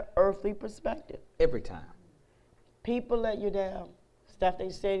from the earthly perspective. Every time. People let you down. Stuff they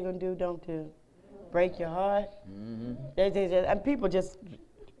say they're going to do, don't do. Break your heart. Mm-hmm. And people just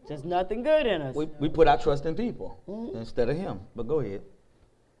nothing good in us. We put our trust in people instead of him. But go ahead.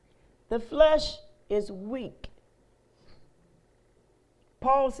 The flesh is weak.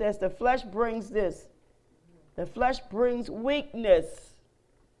 Paul says the flesh brings this. The flesh brings weakness.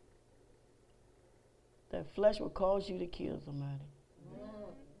 The flesh will cause you to kill somebody.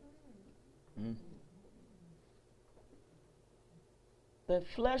 Mm. The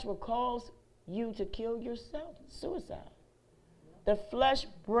flesh will cause you to kill yourself. Suicide. The flesh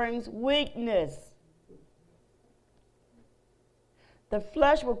brings weakness. The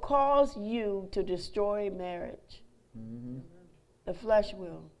flesh will cause you to destroy marriage. Mm-hmm. The flesh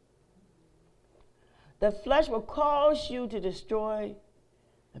will. The flesh will cause you to destroy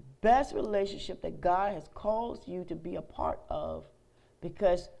the best relationship that God has caused you to be a part of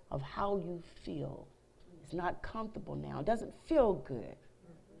because of how you feel. It's not comfortable now. It doesn't feel good.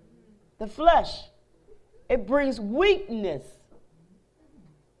 The flesh, it brings weakness.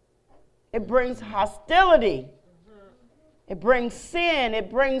 It brings hostility. It brings sin.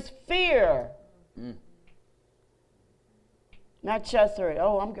 It brings fear. My chest hurt.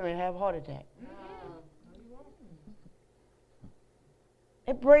 Oh, I'm going to have a heart attack.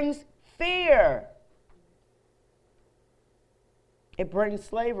 It brings fear. It brings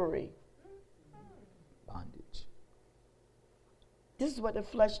slavery. Bondage. This is what the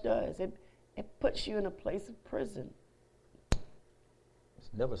flesh does. It puts you in a place of prison. It's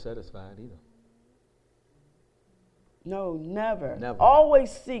never satisfied either. No, never. Never.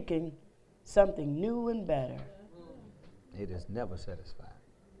 Always seeking something new and better. It is never satisfied.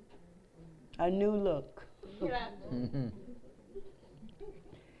 A new look.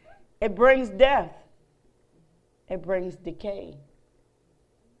 It brings death. It brings decay.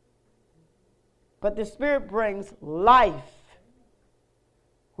 But the Spirit brings life.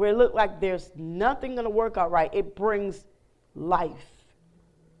 Where it looks like there's nothing going to work out right, it brings life.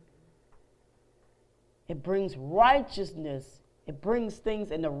 It brings righteousness. It brings things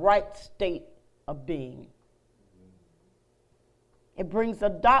in the right state of being. It brings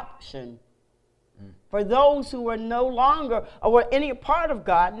adoption. For those who are no longer or were any part of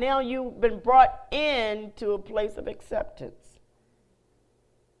God, now you've been brought into a place of acceptance.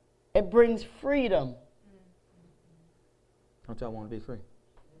 It brings freedom. Don't y'all want to be free?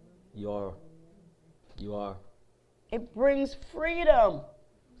 You are. It brings freedom.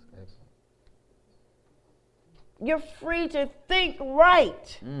 Excellent. You're free to think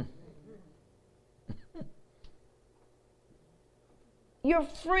right. You're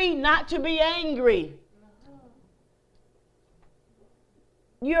free not to be angry.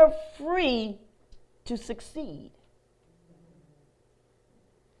 You're free to succeed.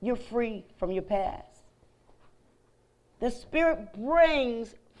 You're free from your past. The Spirit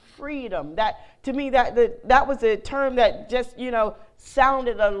brings freedom. That to me, that was a term that just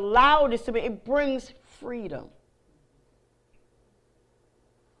sounded the loudest to me. It brings freedom.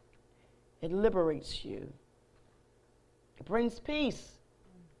 It liberates you. It brings peace.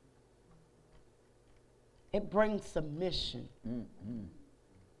 It brings submission.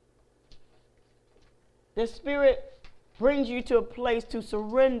 The Spirit brings you to a place to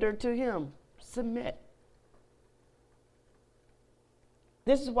surrender to Him. Submit.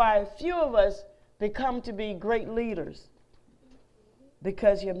 This is why a few of us become to be great leaders.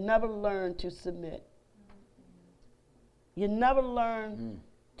 Because you've never learned to submit. You never learn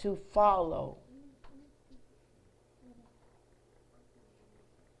to follow.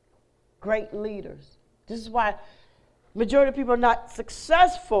 Great leaders. This is why majority of people are not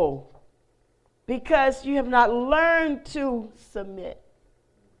successful, because you have not learned to submit.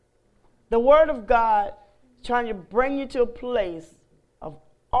 The Word of God is trying to bring you to a place of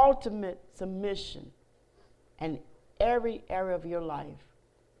ultimate submission in every area of your life,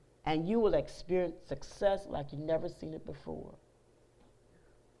 and you will experience success like you've never seen it before.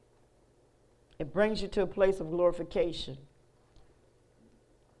 It brings you to a place of glorification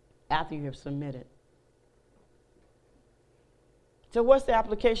after you have submitted. So what's the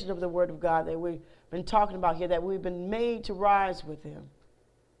application of the Word of God that we've been talking about here, that we've been made to rise with Him?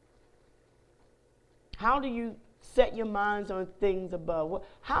 How do you set your minds on things above?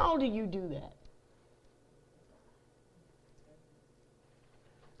 How do you do that?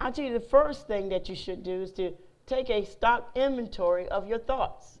 I'll tell you, the first thing that you should do is to take a stock inventory of your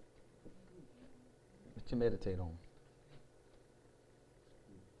thoughts. What you meditate on.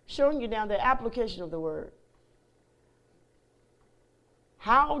 Showing you now the application of the Word.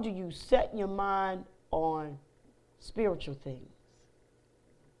 How do you set your mind on spiritual things?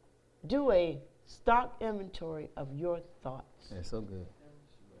 Do a stock inventory of your thoughts. That's so good.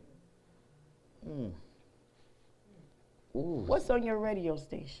 Ooh. What's on your radio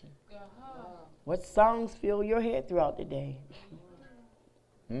station? What songs fill your head throughout the day?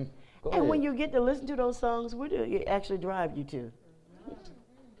 Go And ahead. when you get to listen to those songs, where do it actually drive you to?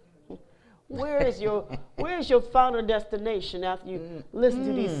 Where is your final destination after you listen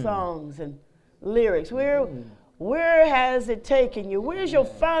to these songs and lyrics? Where has it taken you? Where's your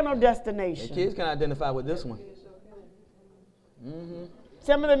final The destination? kids can identify with this one.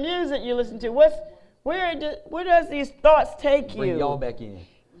 Some of the music you listen to. Where does these thoughts take you? Bring y'all back in.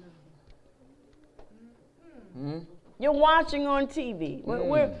 You're watching on TV.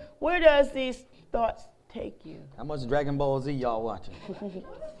 Where does these thoughts take you? How much Dragon Ball Z y'all watching?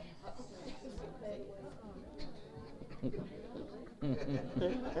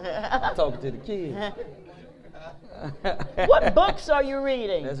 Talking to the kids. What books are you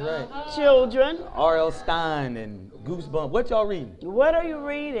reading? That's right. Children. R.L. Stein and Goosebumps. What y'all reading? What are you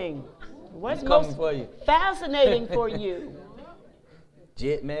reading? What's coming most for you. fascinating for you?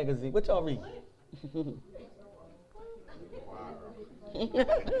 Jet magazine. What y'all reading?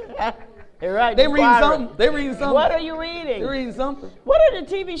 You're right. They reading something. They reading something. What are you reading? They reading something. What are the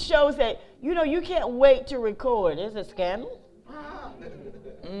TV shows that you can't wait to record? Is it Scandal?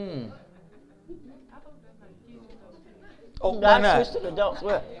 Oh, why not? Switch to adults.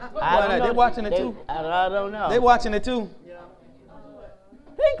 Well, Why not? They're watching it too. I don't know. They watching it too.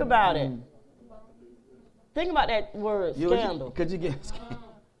 Think about it. Think about that word, scandal. Could you get scandal?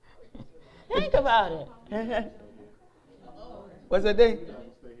 Think about it. What's that thing?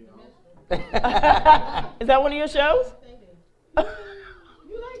 Is that one of your shows?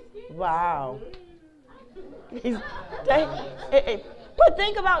 Wow. But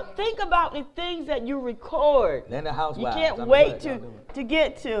think about the things that you record. Then the housewives. You can't wait to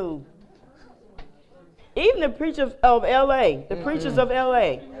get to. Even the preachers of L.A. The preachers of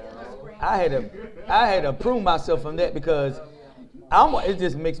L.A. I had to prove myself from that because it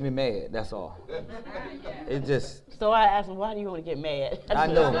just makes me mad. That's all. It just. So I asked him, why do you want to get mad? I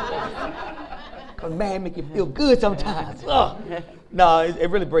know. Because mad make you feel good sometimes. No, it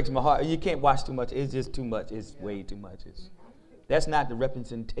really breaks my heart. You can't watch too much. It's just too much. It's way too much. That's not the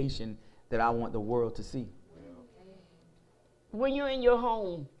representation that I want the world to see. When you're in your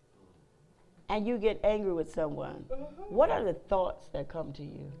home and you get angry with someone, what are the thoughts that come to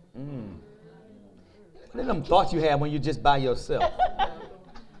you? What are them thoughts you have when you're just by yourself?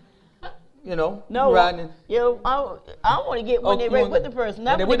 No, riding. I want to get when they're with the person.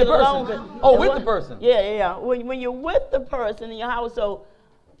 Not when they're with the person. With the person. Yeah. When you're with the person in your household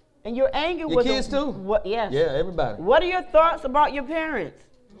and you're angry with your kids too. Yes. Yeah, everybody. What are your thoughts about your parents?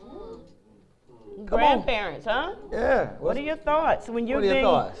 Grandparents, huh? Yeah. What are your thoughts when you're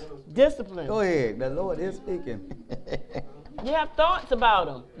being disciplined? Go ahead. The Lord is speaking. You have thoughts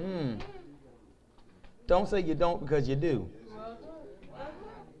about them. Don't say you don't because you do.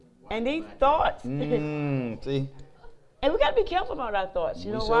 And these thoughts. See? And we got to be careful about our thoughts.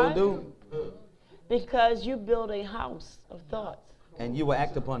 You know why? We sure do. Because you build a house of thoughts. And you will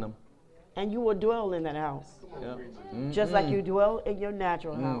act upon them. And you will dwell in that house. Yep. Just like you dwell in your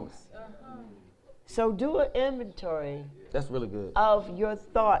natural house. So do an inventory. That's really good. Of your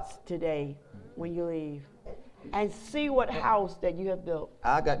thoughts today when you leave. And see what house that you have built.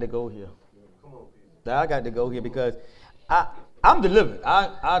 I got to go here. I got to go here because I'm delivered.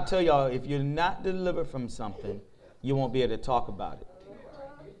 I'll tell y'all, if you're not delivered from something, you won't be able to talk about it.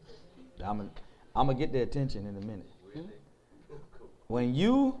 I'm going to get their attention in a minute. When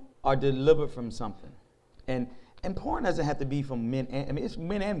you are delivered from something, and porn doesn't have to be from men, it's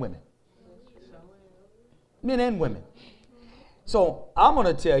men and women. Men and women. So I'm going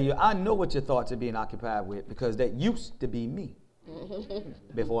to tell you, I know what your thoughts are being occupied with because that used to be me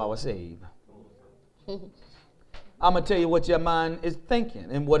before I was saved. I'm going to tell you what your mind is thinking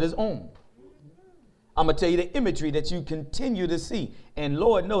and what is on. I'm going to tell you the imagery that you continue to see. And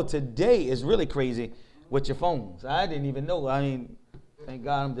Lord, no, today is really crazy with your phones. I didn't even know. I mean, thank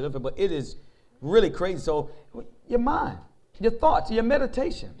God I'm delivered, but it is really crazy. So your mind, your thoughts, your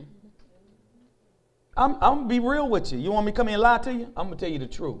meditation. I'm going to be real with you. You want me to come in and lie to you? I'm going to tell you the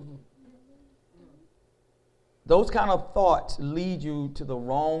truth. Those kind of thoughts lead you to the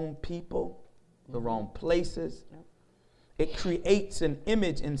wrong people, the wrong places. It creates an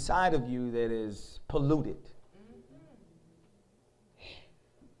image inside of you that is polluted.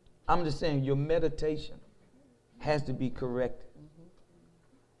 I'm just saying your meditation has to be corrected.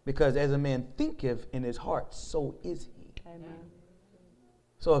 Because as a man thinketh in his heart, so is he. Amen.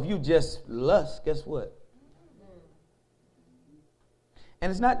 So if you just lust, guess what? And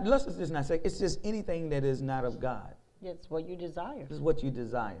it's not, lust is just not sex, it's just anything that is not of God. It's what you desire. It's what you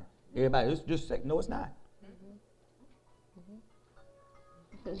desire. Everybody, it's just sex. No, it's not.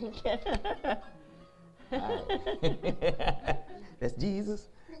 That's Jesus.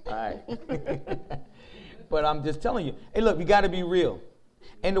 All right. But I'm just telling you, hey, look, we got to be real.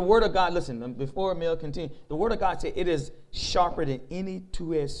 And the word of God, listen, before Mel continues, the word of God said it is sharper than any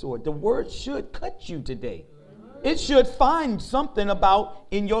two-edged sword. The word should cut you today. It should find something about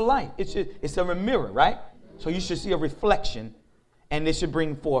in your life. It's a mirror, right? So you should see a reflection And it should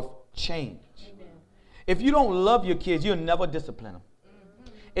bring forth change. If you don't love your kids, you'll never discipline them.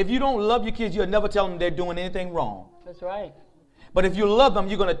 If you don't love your kids, you'll never tell them they're doing anything wrong. That's right. But if you love them,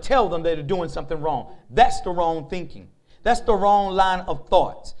 you're going to tell them that they're doing something wrong. That's the wrong thinking. That's the wrong line of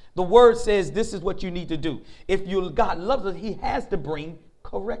thoughts. The word says this is what you need to do. If God loves us, he has to bring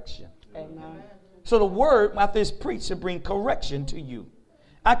correction. Amen. So the word, after it's preached, should bring correction to you.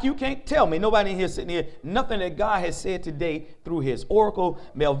 You can't tell me, nobody in here sitting here, nothing that God has said today through his oracle,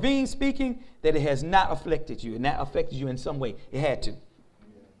 Melvine speaking, that it has not afflicted you, and not affected you in some way. It had to.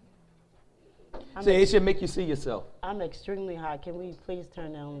 So it should make you see yourself. I'm extremely hot. Can we please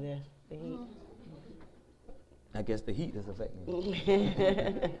turn down the heat? I guess the heat is affecting you.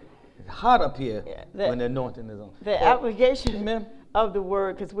 It's hot up here when the anointing is on. The application of the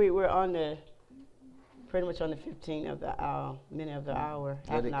word, because we're on the, pretty much on the 15 of the minute of the hour,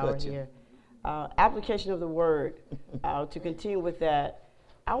 half an hour here. Application of the word. To continue with that,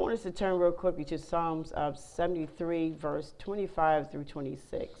 I want us to turn real quickly to Psalms 73, verse 25 through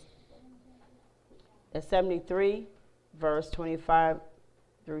 26. That's 73, verse 25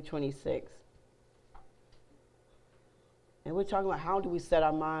 through 26. And we're talking about how do we set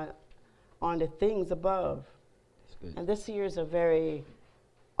our mind on the things above. And this here is a very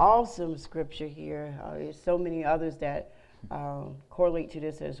awesome scripture here. There's so many others that correlate to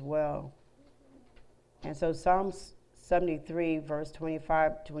this as well. And so Psalms 73, verse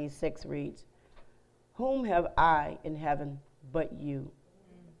 25, 26 reads, "Whom have I in heaven but you?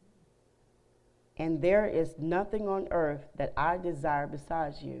 And there is nothing on earth that I desire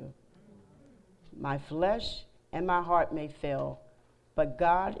besides you. My flesh and my heart may fail, but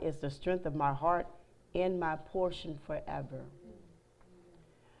God is the strength of my heart and my portion forever."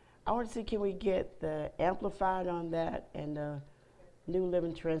 I want to see, can we get the Amplified on that and the New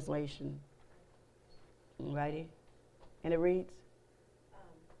Living Translation? Righty? And it reads,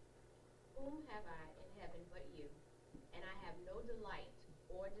 "Whom have I in heaven but you? And I have no delight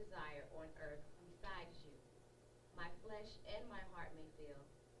or desire on earth besides you. My flesh and my heart may fail,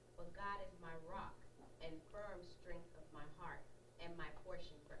 but God is my rock and firm strength of my heart and my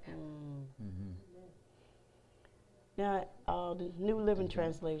portion forever." Mm-hmm. Now, the New Living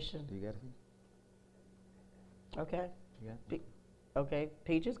Translation. Do you got it? Okay. Yeah. Okay,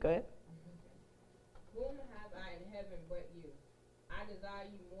 Peaches, go ahead. Whom have I in heaven but you? I desire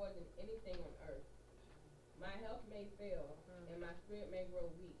you more than anything on earth. My health may fail, and my spirit may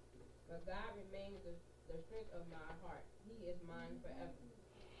grow weak, but God remains the strength of my heart. He is mine forever.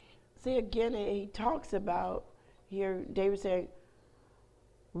 See, again, he talks about here, David saying,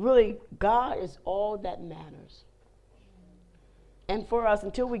 really, God is all that matters. And for us,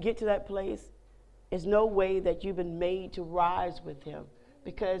 until we get to that place, there's no way that you've been made to rise with him,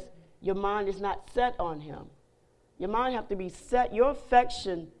 because your mind is not set on him. Your mind has to be set. Your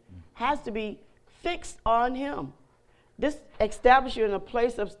affection has to be fixed on him. This establishes you in a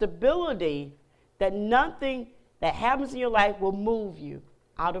place of stability that nothing that happens in your life will move you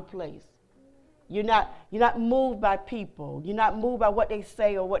out of place. You're not moved by people. You're not moved by what they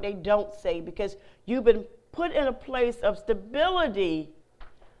say or what they don't say, because you've been put in a place of stability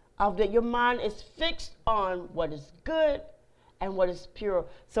of that your mind is fixed on what is good and what is pure.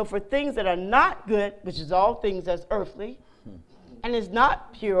 So for things that are not good, which is all things that's earthly, and is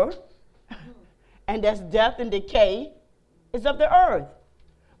not pure, and that's death and decay, is of the earth.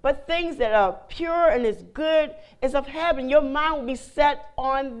 But things that are pure and is good is of heaven. Your mind will be set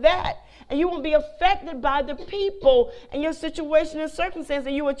on that. And you won't be affected by the people and your situation and circumstance,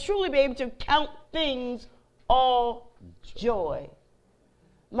 and you will truly be able to count things all joy.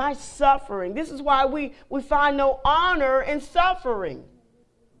 My suffering. This is why we find no honor in suffering.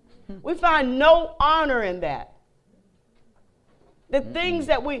 We find no honor in that. The things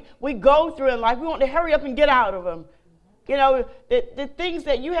that we go through in life, we want to hurry up and get out of them. You know, the things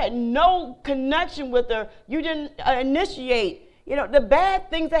that you had no connection with or you didn't initiate. You know, the bad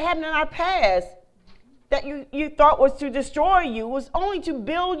things that happened in our past that you thought was to destroy you was only to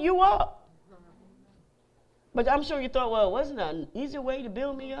build you up. But I'm sure you thought, well, wasn't there an easier way to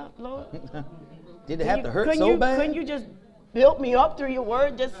build me up, Lord? Did it have to hurt so bad? Couldn't you just build me up through your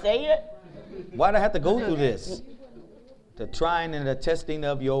word? Just say it? Why'd I have to go through this? The trying and the testing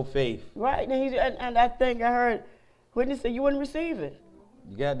of your faith. Right. And I think I heard witness say you wouldn't receive it.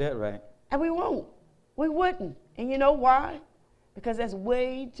 You got that right. And we won't. We wouldn't. And you know why? Because that's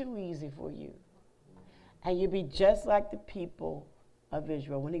way too easy for you. And you'd be just like the people of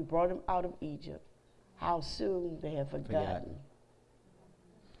Israel when he brought them out of Egypt. How soon they have forgotten.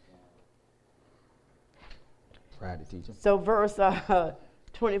 Friday teacher. So verse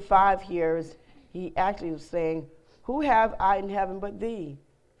 25 here is, he actually was saying, Who have I in heaven but thee?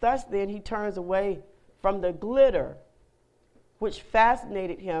 Thus then he turns away from the glitter which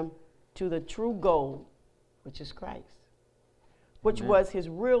fascinated him to the true gold, which is Christ, which Amen. was his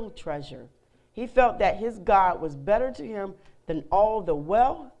real treasure. He felt that his God was better to him than all the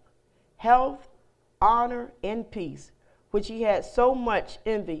wealth, health, honor, and peace, which he had so much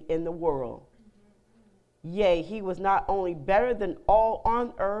envy in the world. Yea, he was not only better than all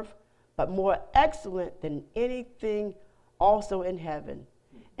on earth, but more excellent than anything also in heaven.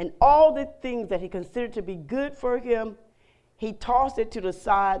 And all the things that he considered to be good for him, he tossed it to the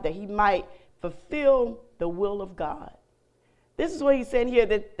side that he might fulfill the will of God. This is what he's saying here,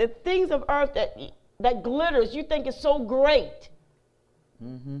 that the things of earth that glitters, you think is so great.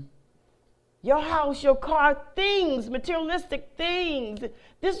 Mm-hmm. Your house, your car, things, materialistic things.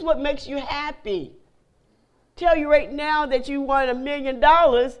 This is what makes you happy. Tell you right now that you want $1 million,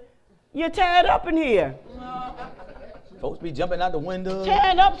 you're tied up in here. Folks be jumping out the window.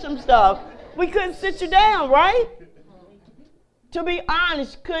 Tearing up some stuff. We couldn't sit you down, right? To be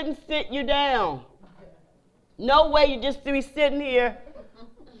honest, couldn't sit you down. No way you just be sitting here.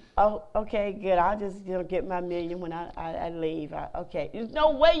 Oh, okay, good. I'll just get my $1 million when I leave. Okay. There's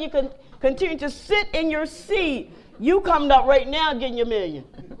no way you can continue to sit in your seat. You coming up right now getting your $1 million.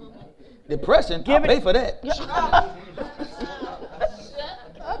 Depression, I'll pay for that.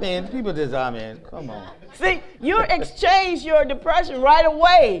 I mean, people just, come on. See, you exchange your depression right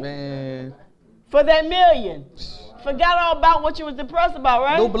away, Man. for that $1 million. Forgot all about what you was depressed about,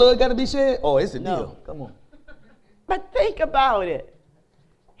 right? No blood got to be shed? Oh, it's a No. deal. Come on. But think about it.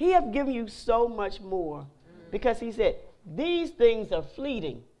 He have given you so much more, because he said, these things are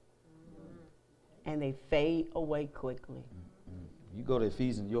fleeting, and they fade away quickly. You go to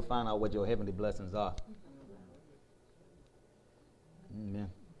Ephesians, you'll find out what your heavenly blessings are. Amen.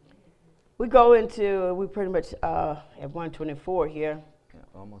 We go into, we pretty much at 124 here. Yeah,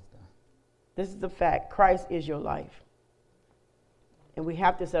 almost done. This is the fact. Christ is your life. And we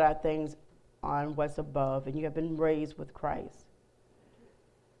have to set our things on what's above, and you have been raised with Christ.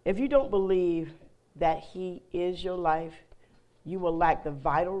 If you don't believe that he is your life, you will lack the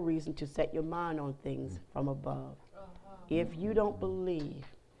vital reason to set your mind on things from above. If you don't believe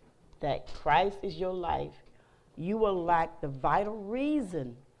that Christ is your life, you will lack the vital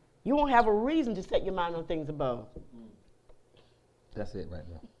reason. You won't have a reason to set your mind on things above. That's it right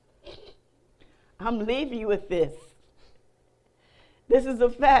there. I'm leaving you with this. This is a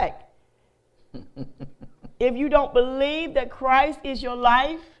fact. If you don't believe that Christ is your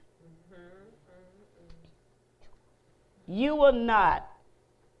life, you will not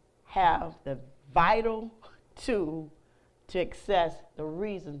have the vital tool to access the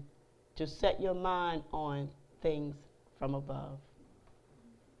reason to set your mind on things from above.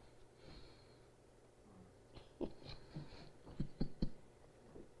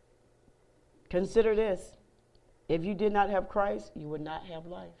 Consider this. If you did not have Christ, you would not have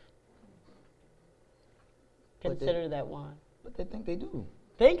life. Consider that one. But they think they do.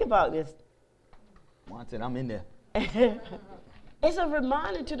 Think about this. Juan said, I'm in there. It's a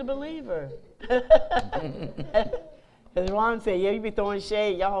reminder to the believer. As Ron said, yeah, you be throwing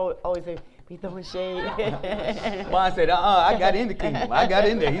shade. Y'all always say, be throwing shade. Juan said, I got in the kingdom. I got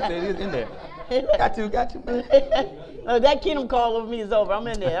in there. He said, it's in there. Got you, man. That kingdom call over me is over. I'm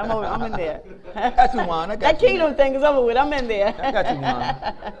in there. I'm in there. Got you, Juan. I got that you. kingdom thing is over with. I'm in there. I got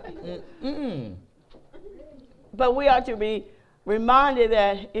you, Juan. But we are to be reminded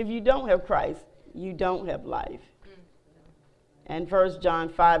that if you don't have Christ, you don't have life. And 1 John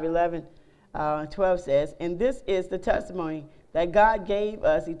 5:11, 12 says, and this is the testimony that God gave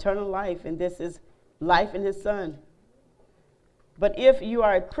us eternal life, and this is life in his Son. But if you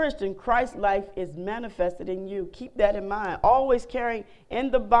are a Christian, Christ's life is manifested in you. Keep that in mind. Always carrying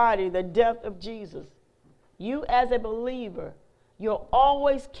in the body the death of Jesus. You as a believer, you're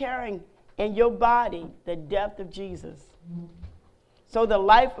always carrying in your body the death of Jesus. So the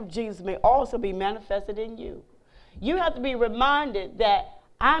life of Jesus may also be manifested in you. You have to be reminded that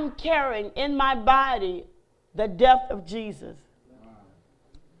I'm carrying in my body the death of Jesus.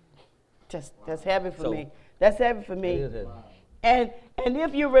 That's heavy for me. That's heavy for me. And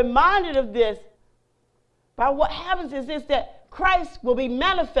if you're reminded of this, by what happens is this, that Christ will be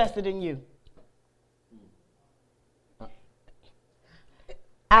manifested in you.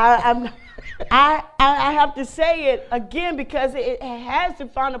 I have to say it again because it has to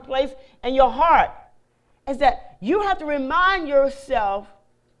find a place in your heart. Is that you have to remind yourself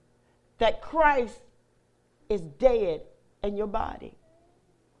that Christ is dead in your body.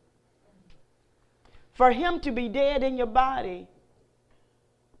 For him to be dead in your body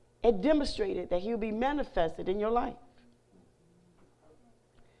it demonstrated that he would be manifested in your life.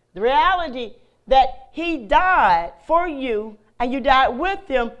 The reality that he died for you and you died with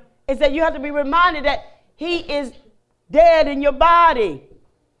him is that you have to be reminded that he is dead in your body.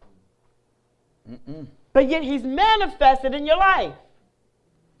 But yet he's manifested in your life.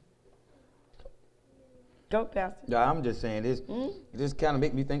 Go, Pastor. Yeah, I'm just saying this. This kind of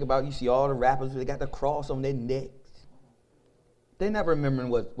make me think about, you see all the rappers, they got the cross on their necks. They never remembering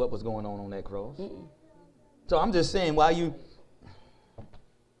what was going on that cross. So I'm just saying,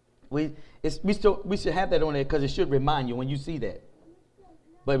 we should have that on there because it should remind you when you see that.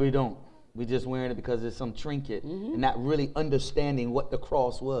 But we don't. We're just wearing it because it's some trinket and not really understanding what the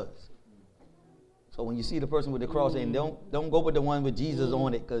cross was. So when you see the person with the cross, and don't go with the one with Jesus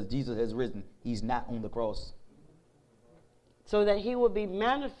on it, because Jesus has risen. He's not on the cross. So that he will be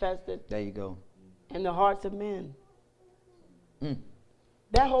manifested. There you go. In the hearts of men.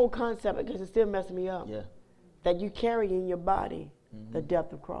 That whole concept, because it's still messing me up. Yeah. That you carry in your body the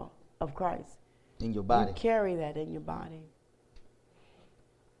death of Christ. In your body. You carry that in your body.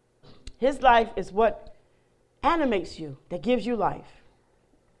 His life is what animates you, that gives you life.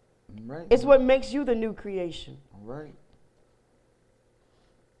 Right. It's what makes you the new creation. Right.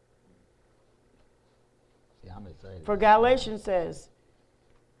 Yeah, I'm excited. For Galatians says,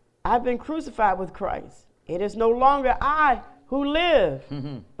 I've been crucified with Christ. It is no longer I who live,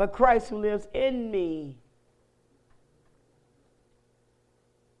 but Christ who lives in me.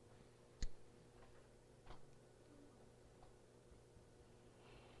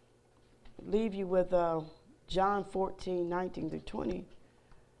 Leave you with John 14:19-20.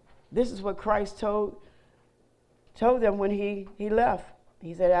 This is what Christ told them when he left.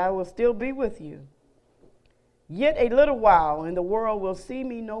 He said, I will still be with you. Yet a little while, and the world will see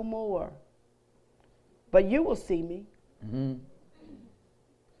me no more. But you will see me.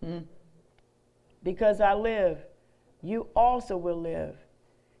 Because I live, you also will live.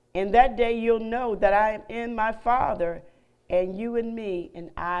 In that day you'll know that I am in my Father, and you in me,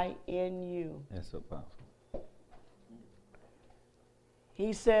 and I in you. That's so powerful.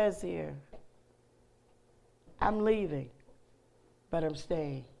 He says here, I'm leaving, but I'm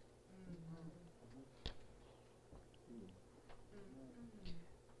staying.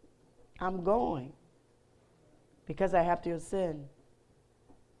 I'm going because I have to ascend,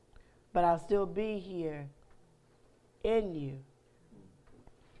 but I'll still be here in you.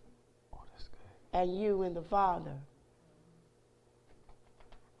 Oh, that's good. And you in the Father.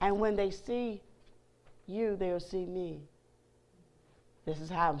 And when they see you, they'll see me. This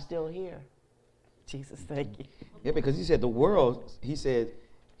is how I'm still here. Jesus, thank you. Yeah, because he said the world, he said,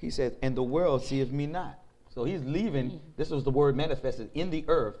 and the world seeth me not. So he's leaving. This was the word manifested in the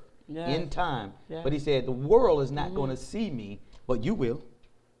earth, in time. Yeah. But he said the world is not going to see me, but you will.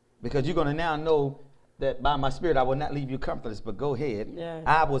 Because you're going to now know that by my spirit I will not leave you comfortless, but go ahead. Yes.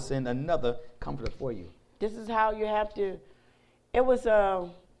 I will send another comforter for you. This is how you have to. It was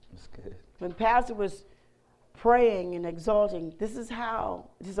that's good. When Pastor was praying and exalting, this is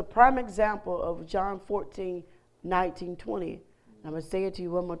a prime example of John 14:19-20. I'm going to say it to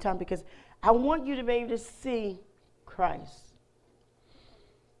you one more time because I want you to be able to see Christ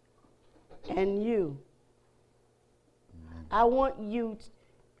and you. I want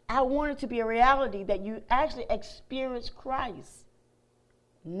it to be a reality that you actually experience Christ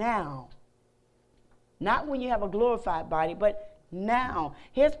now. Not when you have a glorified body, but now.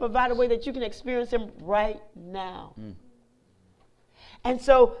 He has provided a way that you can experience him right now. And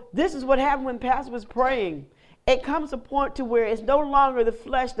so this is what happened when Pastor was praying. It comes a point to where it's no longer the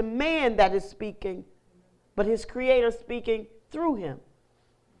flesh, the man that is speaking, but his Creator speaking through him.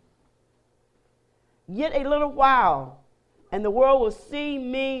 Yet a little while, and the world will see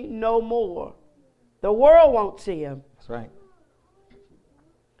me no more. The world won't see him. That's right.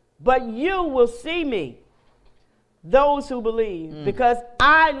 But you will see me. Those who believe, because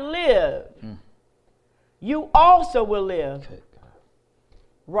I live, you also will live.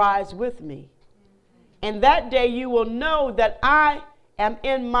 Rise with me. And that day you will know that I am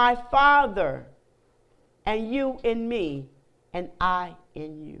in my Father, and you in me, and I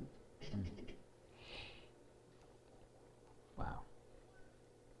in you. Wow.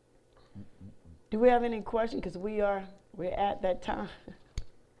 Do we have any questions? Because we're at that time.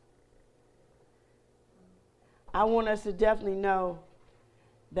 I want us to definitely know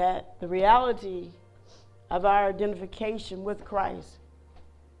that the reality of our identification with Christ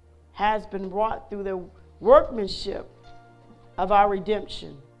has been wrought through the workmanship of our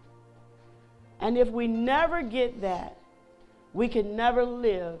redemption. And if we never get that, we can never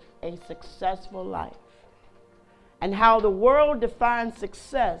live a successful life. and how the world defines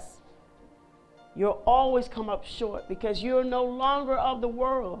success, you'll always come up short because you're no longer of the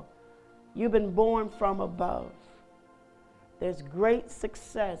world. You've been born from above. There's great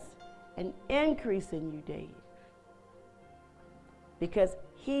success and increase in you, Dave, because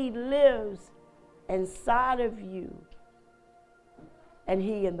he lives inside of you, and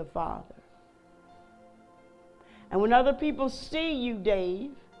he and the Father. And when other people see you,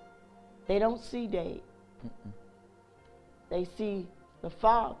 Dave, they don't see Dave. They see the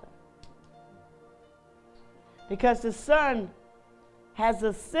Father. Because the Son has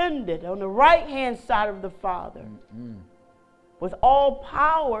ascended on the right-hand side of the Father with all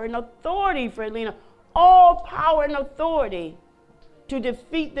power and authority, Fredlina, all power and authority to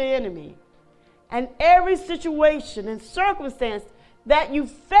defeat the enemy. And every situation and circumstance that you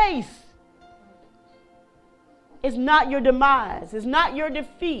face is not your demise, it's not your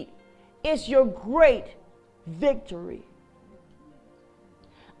defeat, it's your great victory.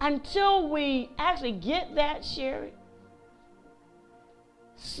 Until we actually get that, Sherry,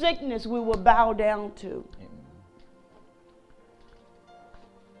 sickness we will bow down to.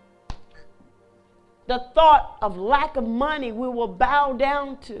 The thought of lack of money we will bow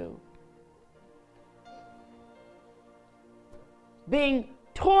down to. Being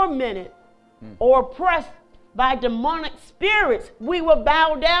tormented or oppressed by demonic spirits, we will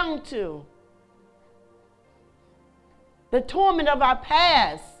bow down to. The torment of our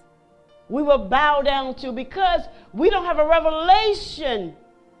past, we will bow down to, because we don't have a revelation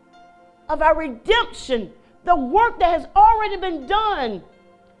of our redemption, the work that has already been done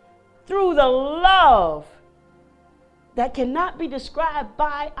through the love that cannot be described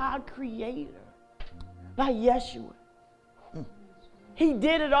by our Creator, by Yeshua. He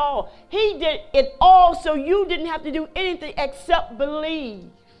did it all. He did it all so you didn't have to do anything except believe.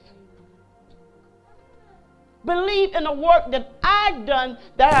 Believe in the work that I've done,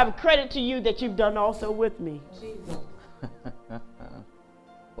 that I have credit to you that you've done also with me.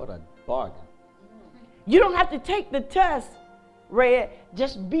 What a bargain. You don't have to take the test, Red.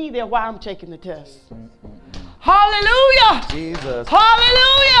 Just be there while I'm taking the test. Hallelujah! Jesus.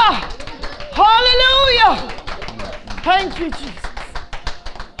 Hallelujah! Hallelujah! Thank you, Jesus.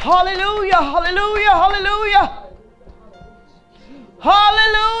 Hallelujah! Hallelujah! Hallelujah!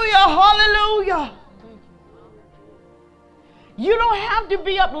 Hallelujah! Hallelujah! You don't have to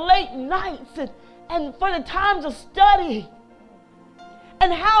be up late nights and for the times of study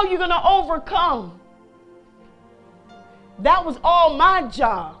and how you're going to overcome. That was all my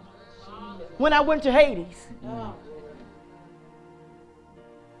job when I went to Hades.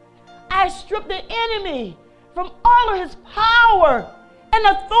 I stripped the enemy from all of his power and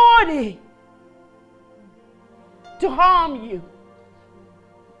authority to harm you.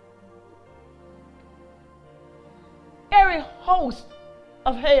 Every host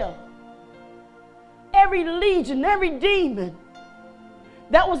of hell, every legion, every demon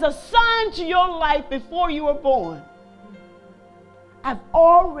that was assigned to your life before you were born, I've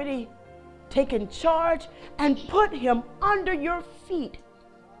already taken charge and put him under your feet.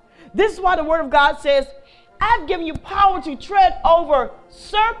 This is why the Word of God says, I've given you power to tread over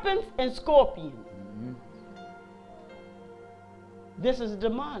serpents and scorpions. This is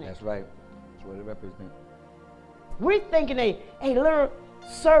demonic. That's right. That's what it represents. We're thinking a little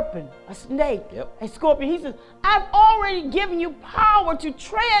serpent, a snake, Yep. a scorpion. He says, I've already given you power to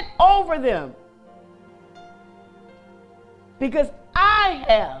tread over them. Because I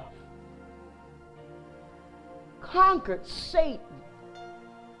have conquered Satan.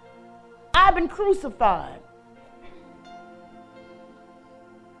 I've been crucified.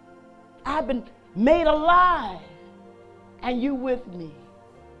 I've been made alive. And you with me.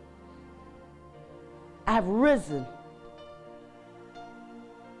 I've risen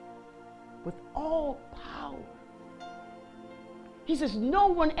with all power. He says no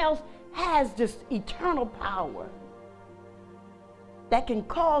one else has this eternal power that can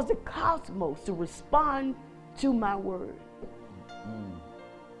cause the cosmos to respond to my word.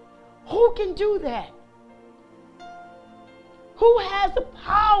 Who can do that? Who has the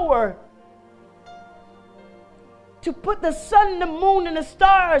power to put the sun, the moon, and the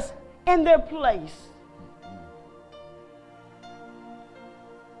stars in their place?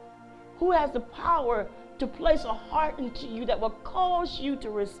 Who has the power to place a heart into you that will cause you to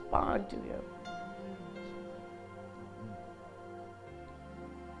respond to him?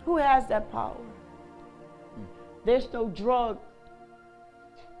 Who has that power? There's no drug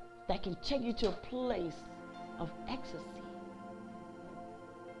that can take you to a place of ecstasy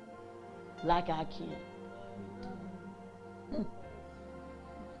like I can.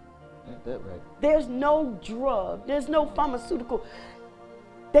 Ain't that right? There's no drug, there's no pharmaceutical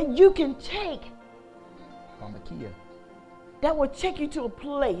that you can take Pharmakia. that will take you to a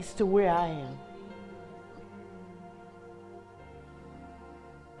place to where I am.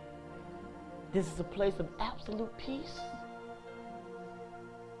 This is a place of absolute peace,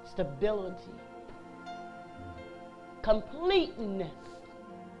 stability, completeness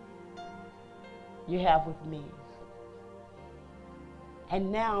you have with me.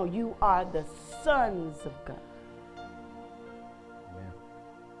 And now you are the sons of God. Amen.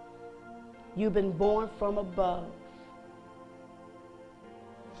 You've been born from above.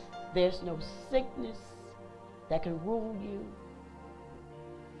 There's no sickness that can rule you.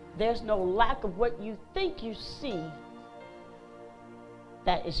 There's no lack of what you think you see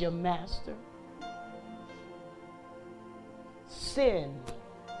that is your master. Sin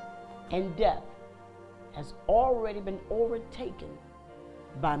and death has already been overtaken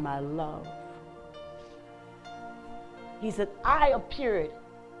by my love. He said, I appeared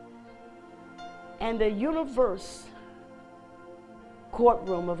in the universe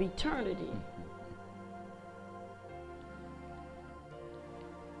courtroom of eternity.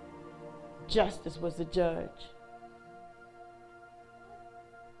 Justice was the judge.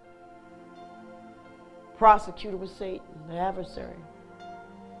 Prosecutor was Satan, the adversary.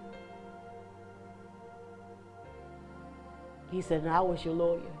 He said, and I was your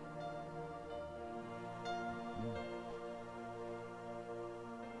lawyer.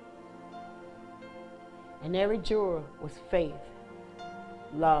 And every juror was faith,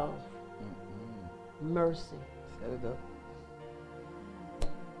 love, mercy. Set it up.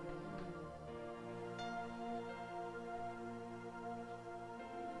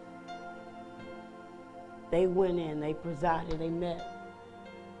 They went in, they presided, they met.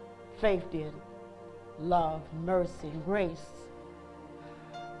 Faith did. Love, mercy, and grace.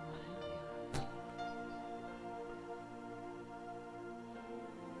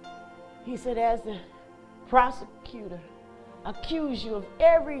 He said, as the prosecutor accused you of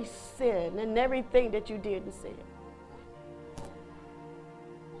every sin and everything that you did and said,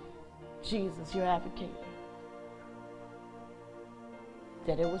 Jesus, your advocate,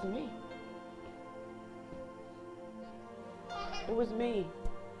 said it was me. It was me.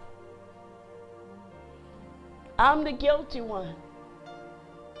 I'm the guilty one.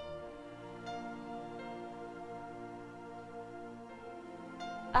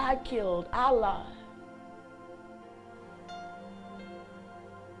 I killed, I lied.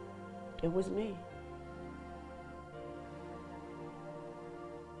 It was me.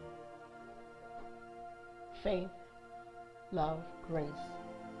 Faith, love, grace,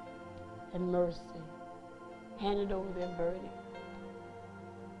 and mercy handed over their verdict.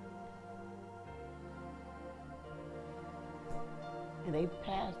 And they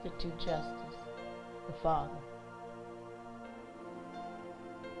passed it to justice, the Father.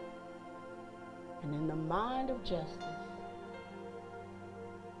 And in the mind of justice,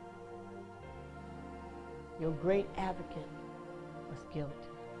 your great advocate was guilty.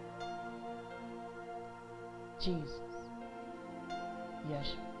 Jesus,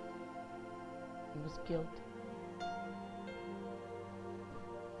 Yeshua, he was guilty.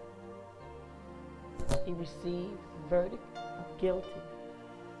 He received the verdict of guilty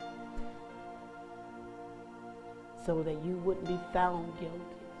so that you wouldn't be found guilty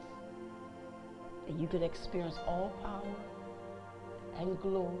and you could experience all power and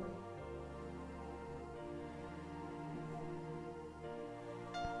glory.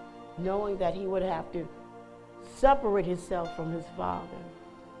 Knowing that he would have to separate himself from his Father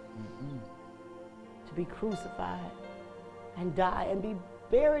to be crucified and die and be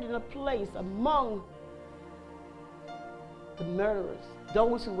buried in a place among the murderers,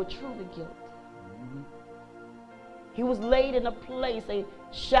 those who were truly guilty. He was laid in a place, a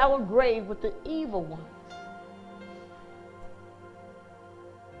shallow grave with the evil ones.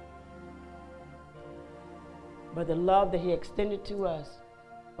 But the love that he extended to us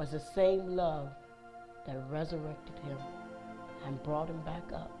was the same love that resurrected him and brought him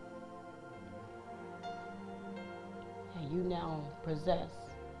back up. And you now possess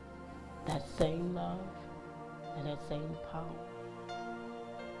that same love and that same power.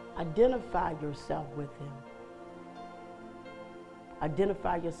 Identify yourself with him.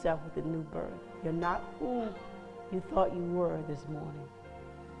 Identify yourself with the new birth. You're not who you thought you were this morning.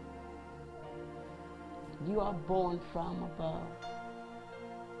 You are born from above.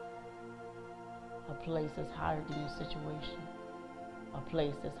 A place that's higher than your situation. A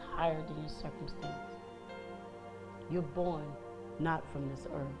place that's higher than your circumstance. You're born not from this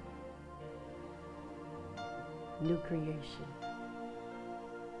earth. New creation.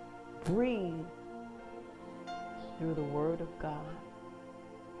 breathe through the Word of God.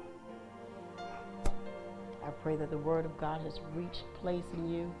 I pray that the Word of God has reached a place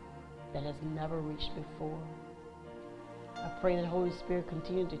in you that has never reached before. I pray that the Holy Spirit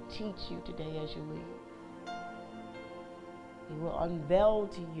continue to teach you today as you leave. He will unveil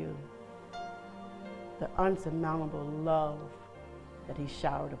to you the unsurmountable love that He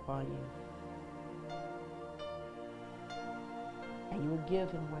showered upon you. And you will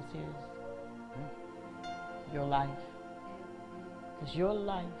give Him what's His, your life. Because your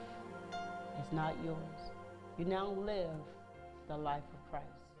life is not yours. You now live the life of Christ.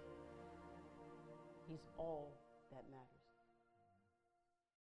 He's all.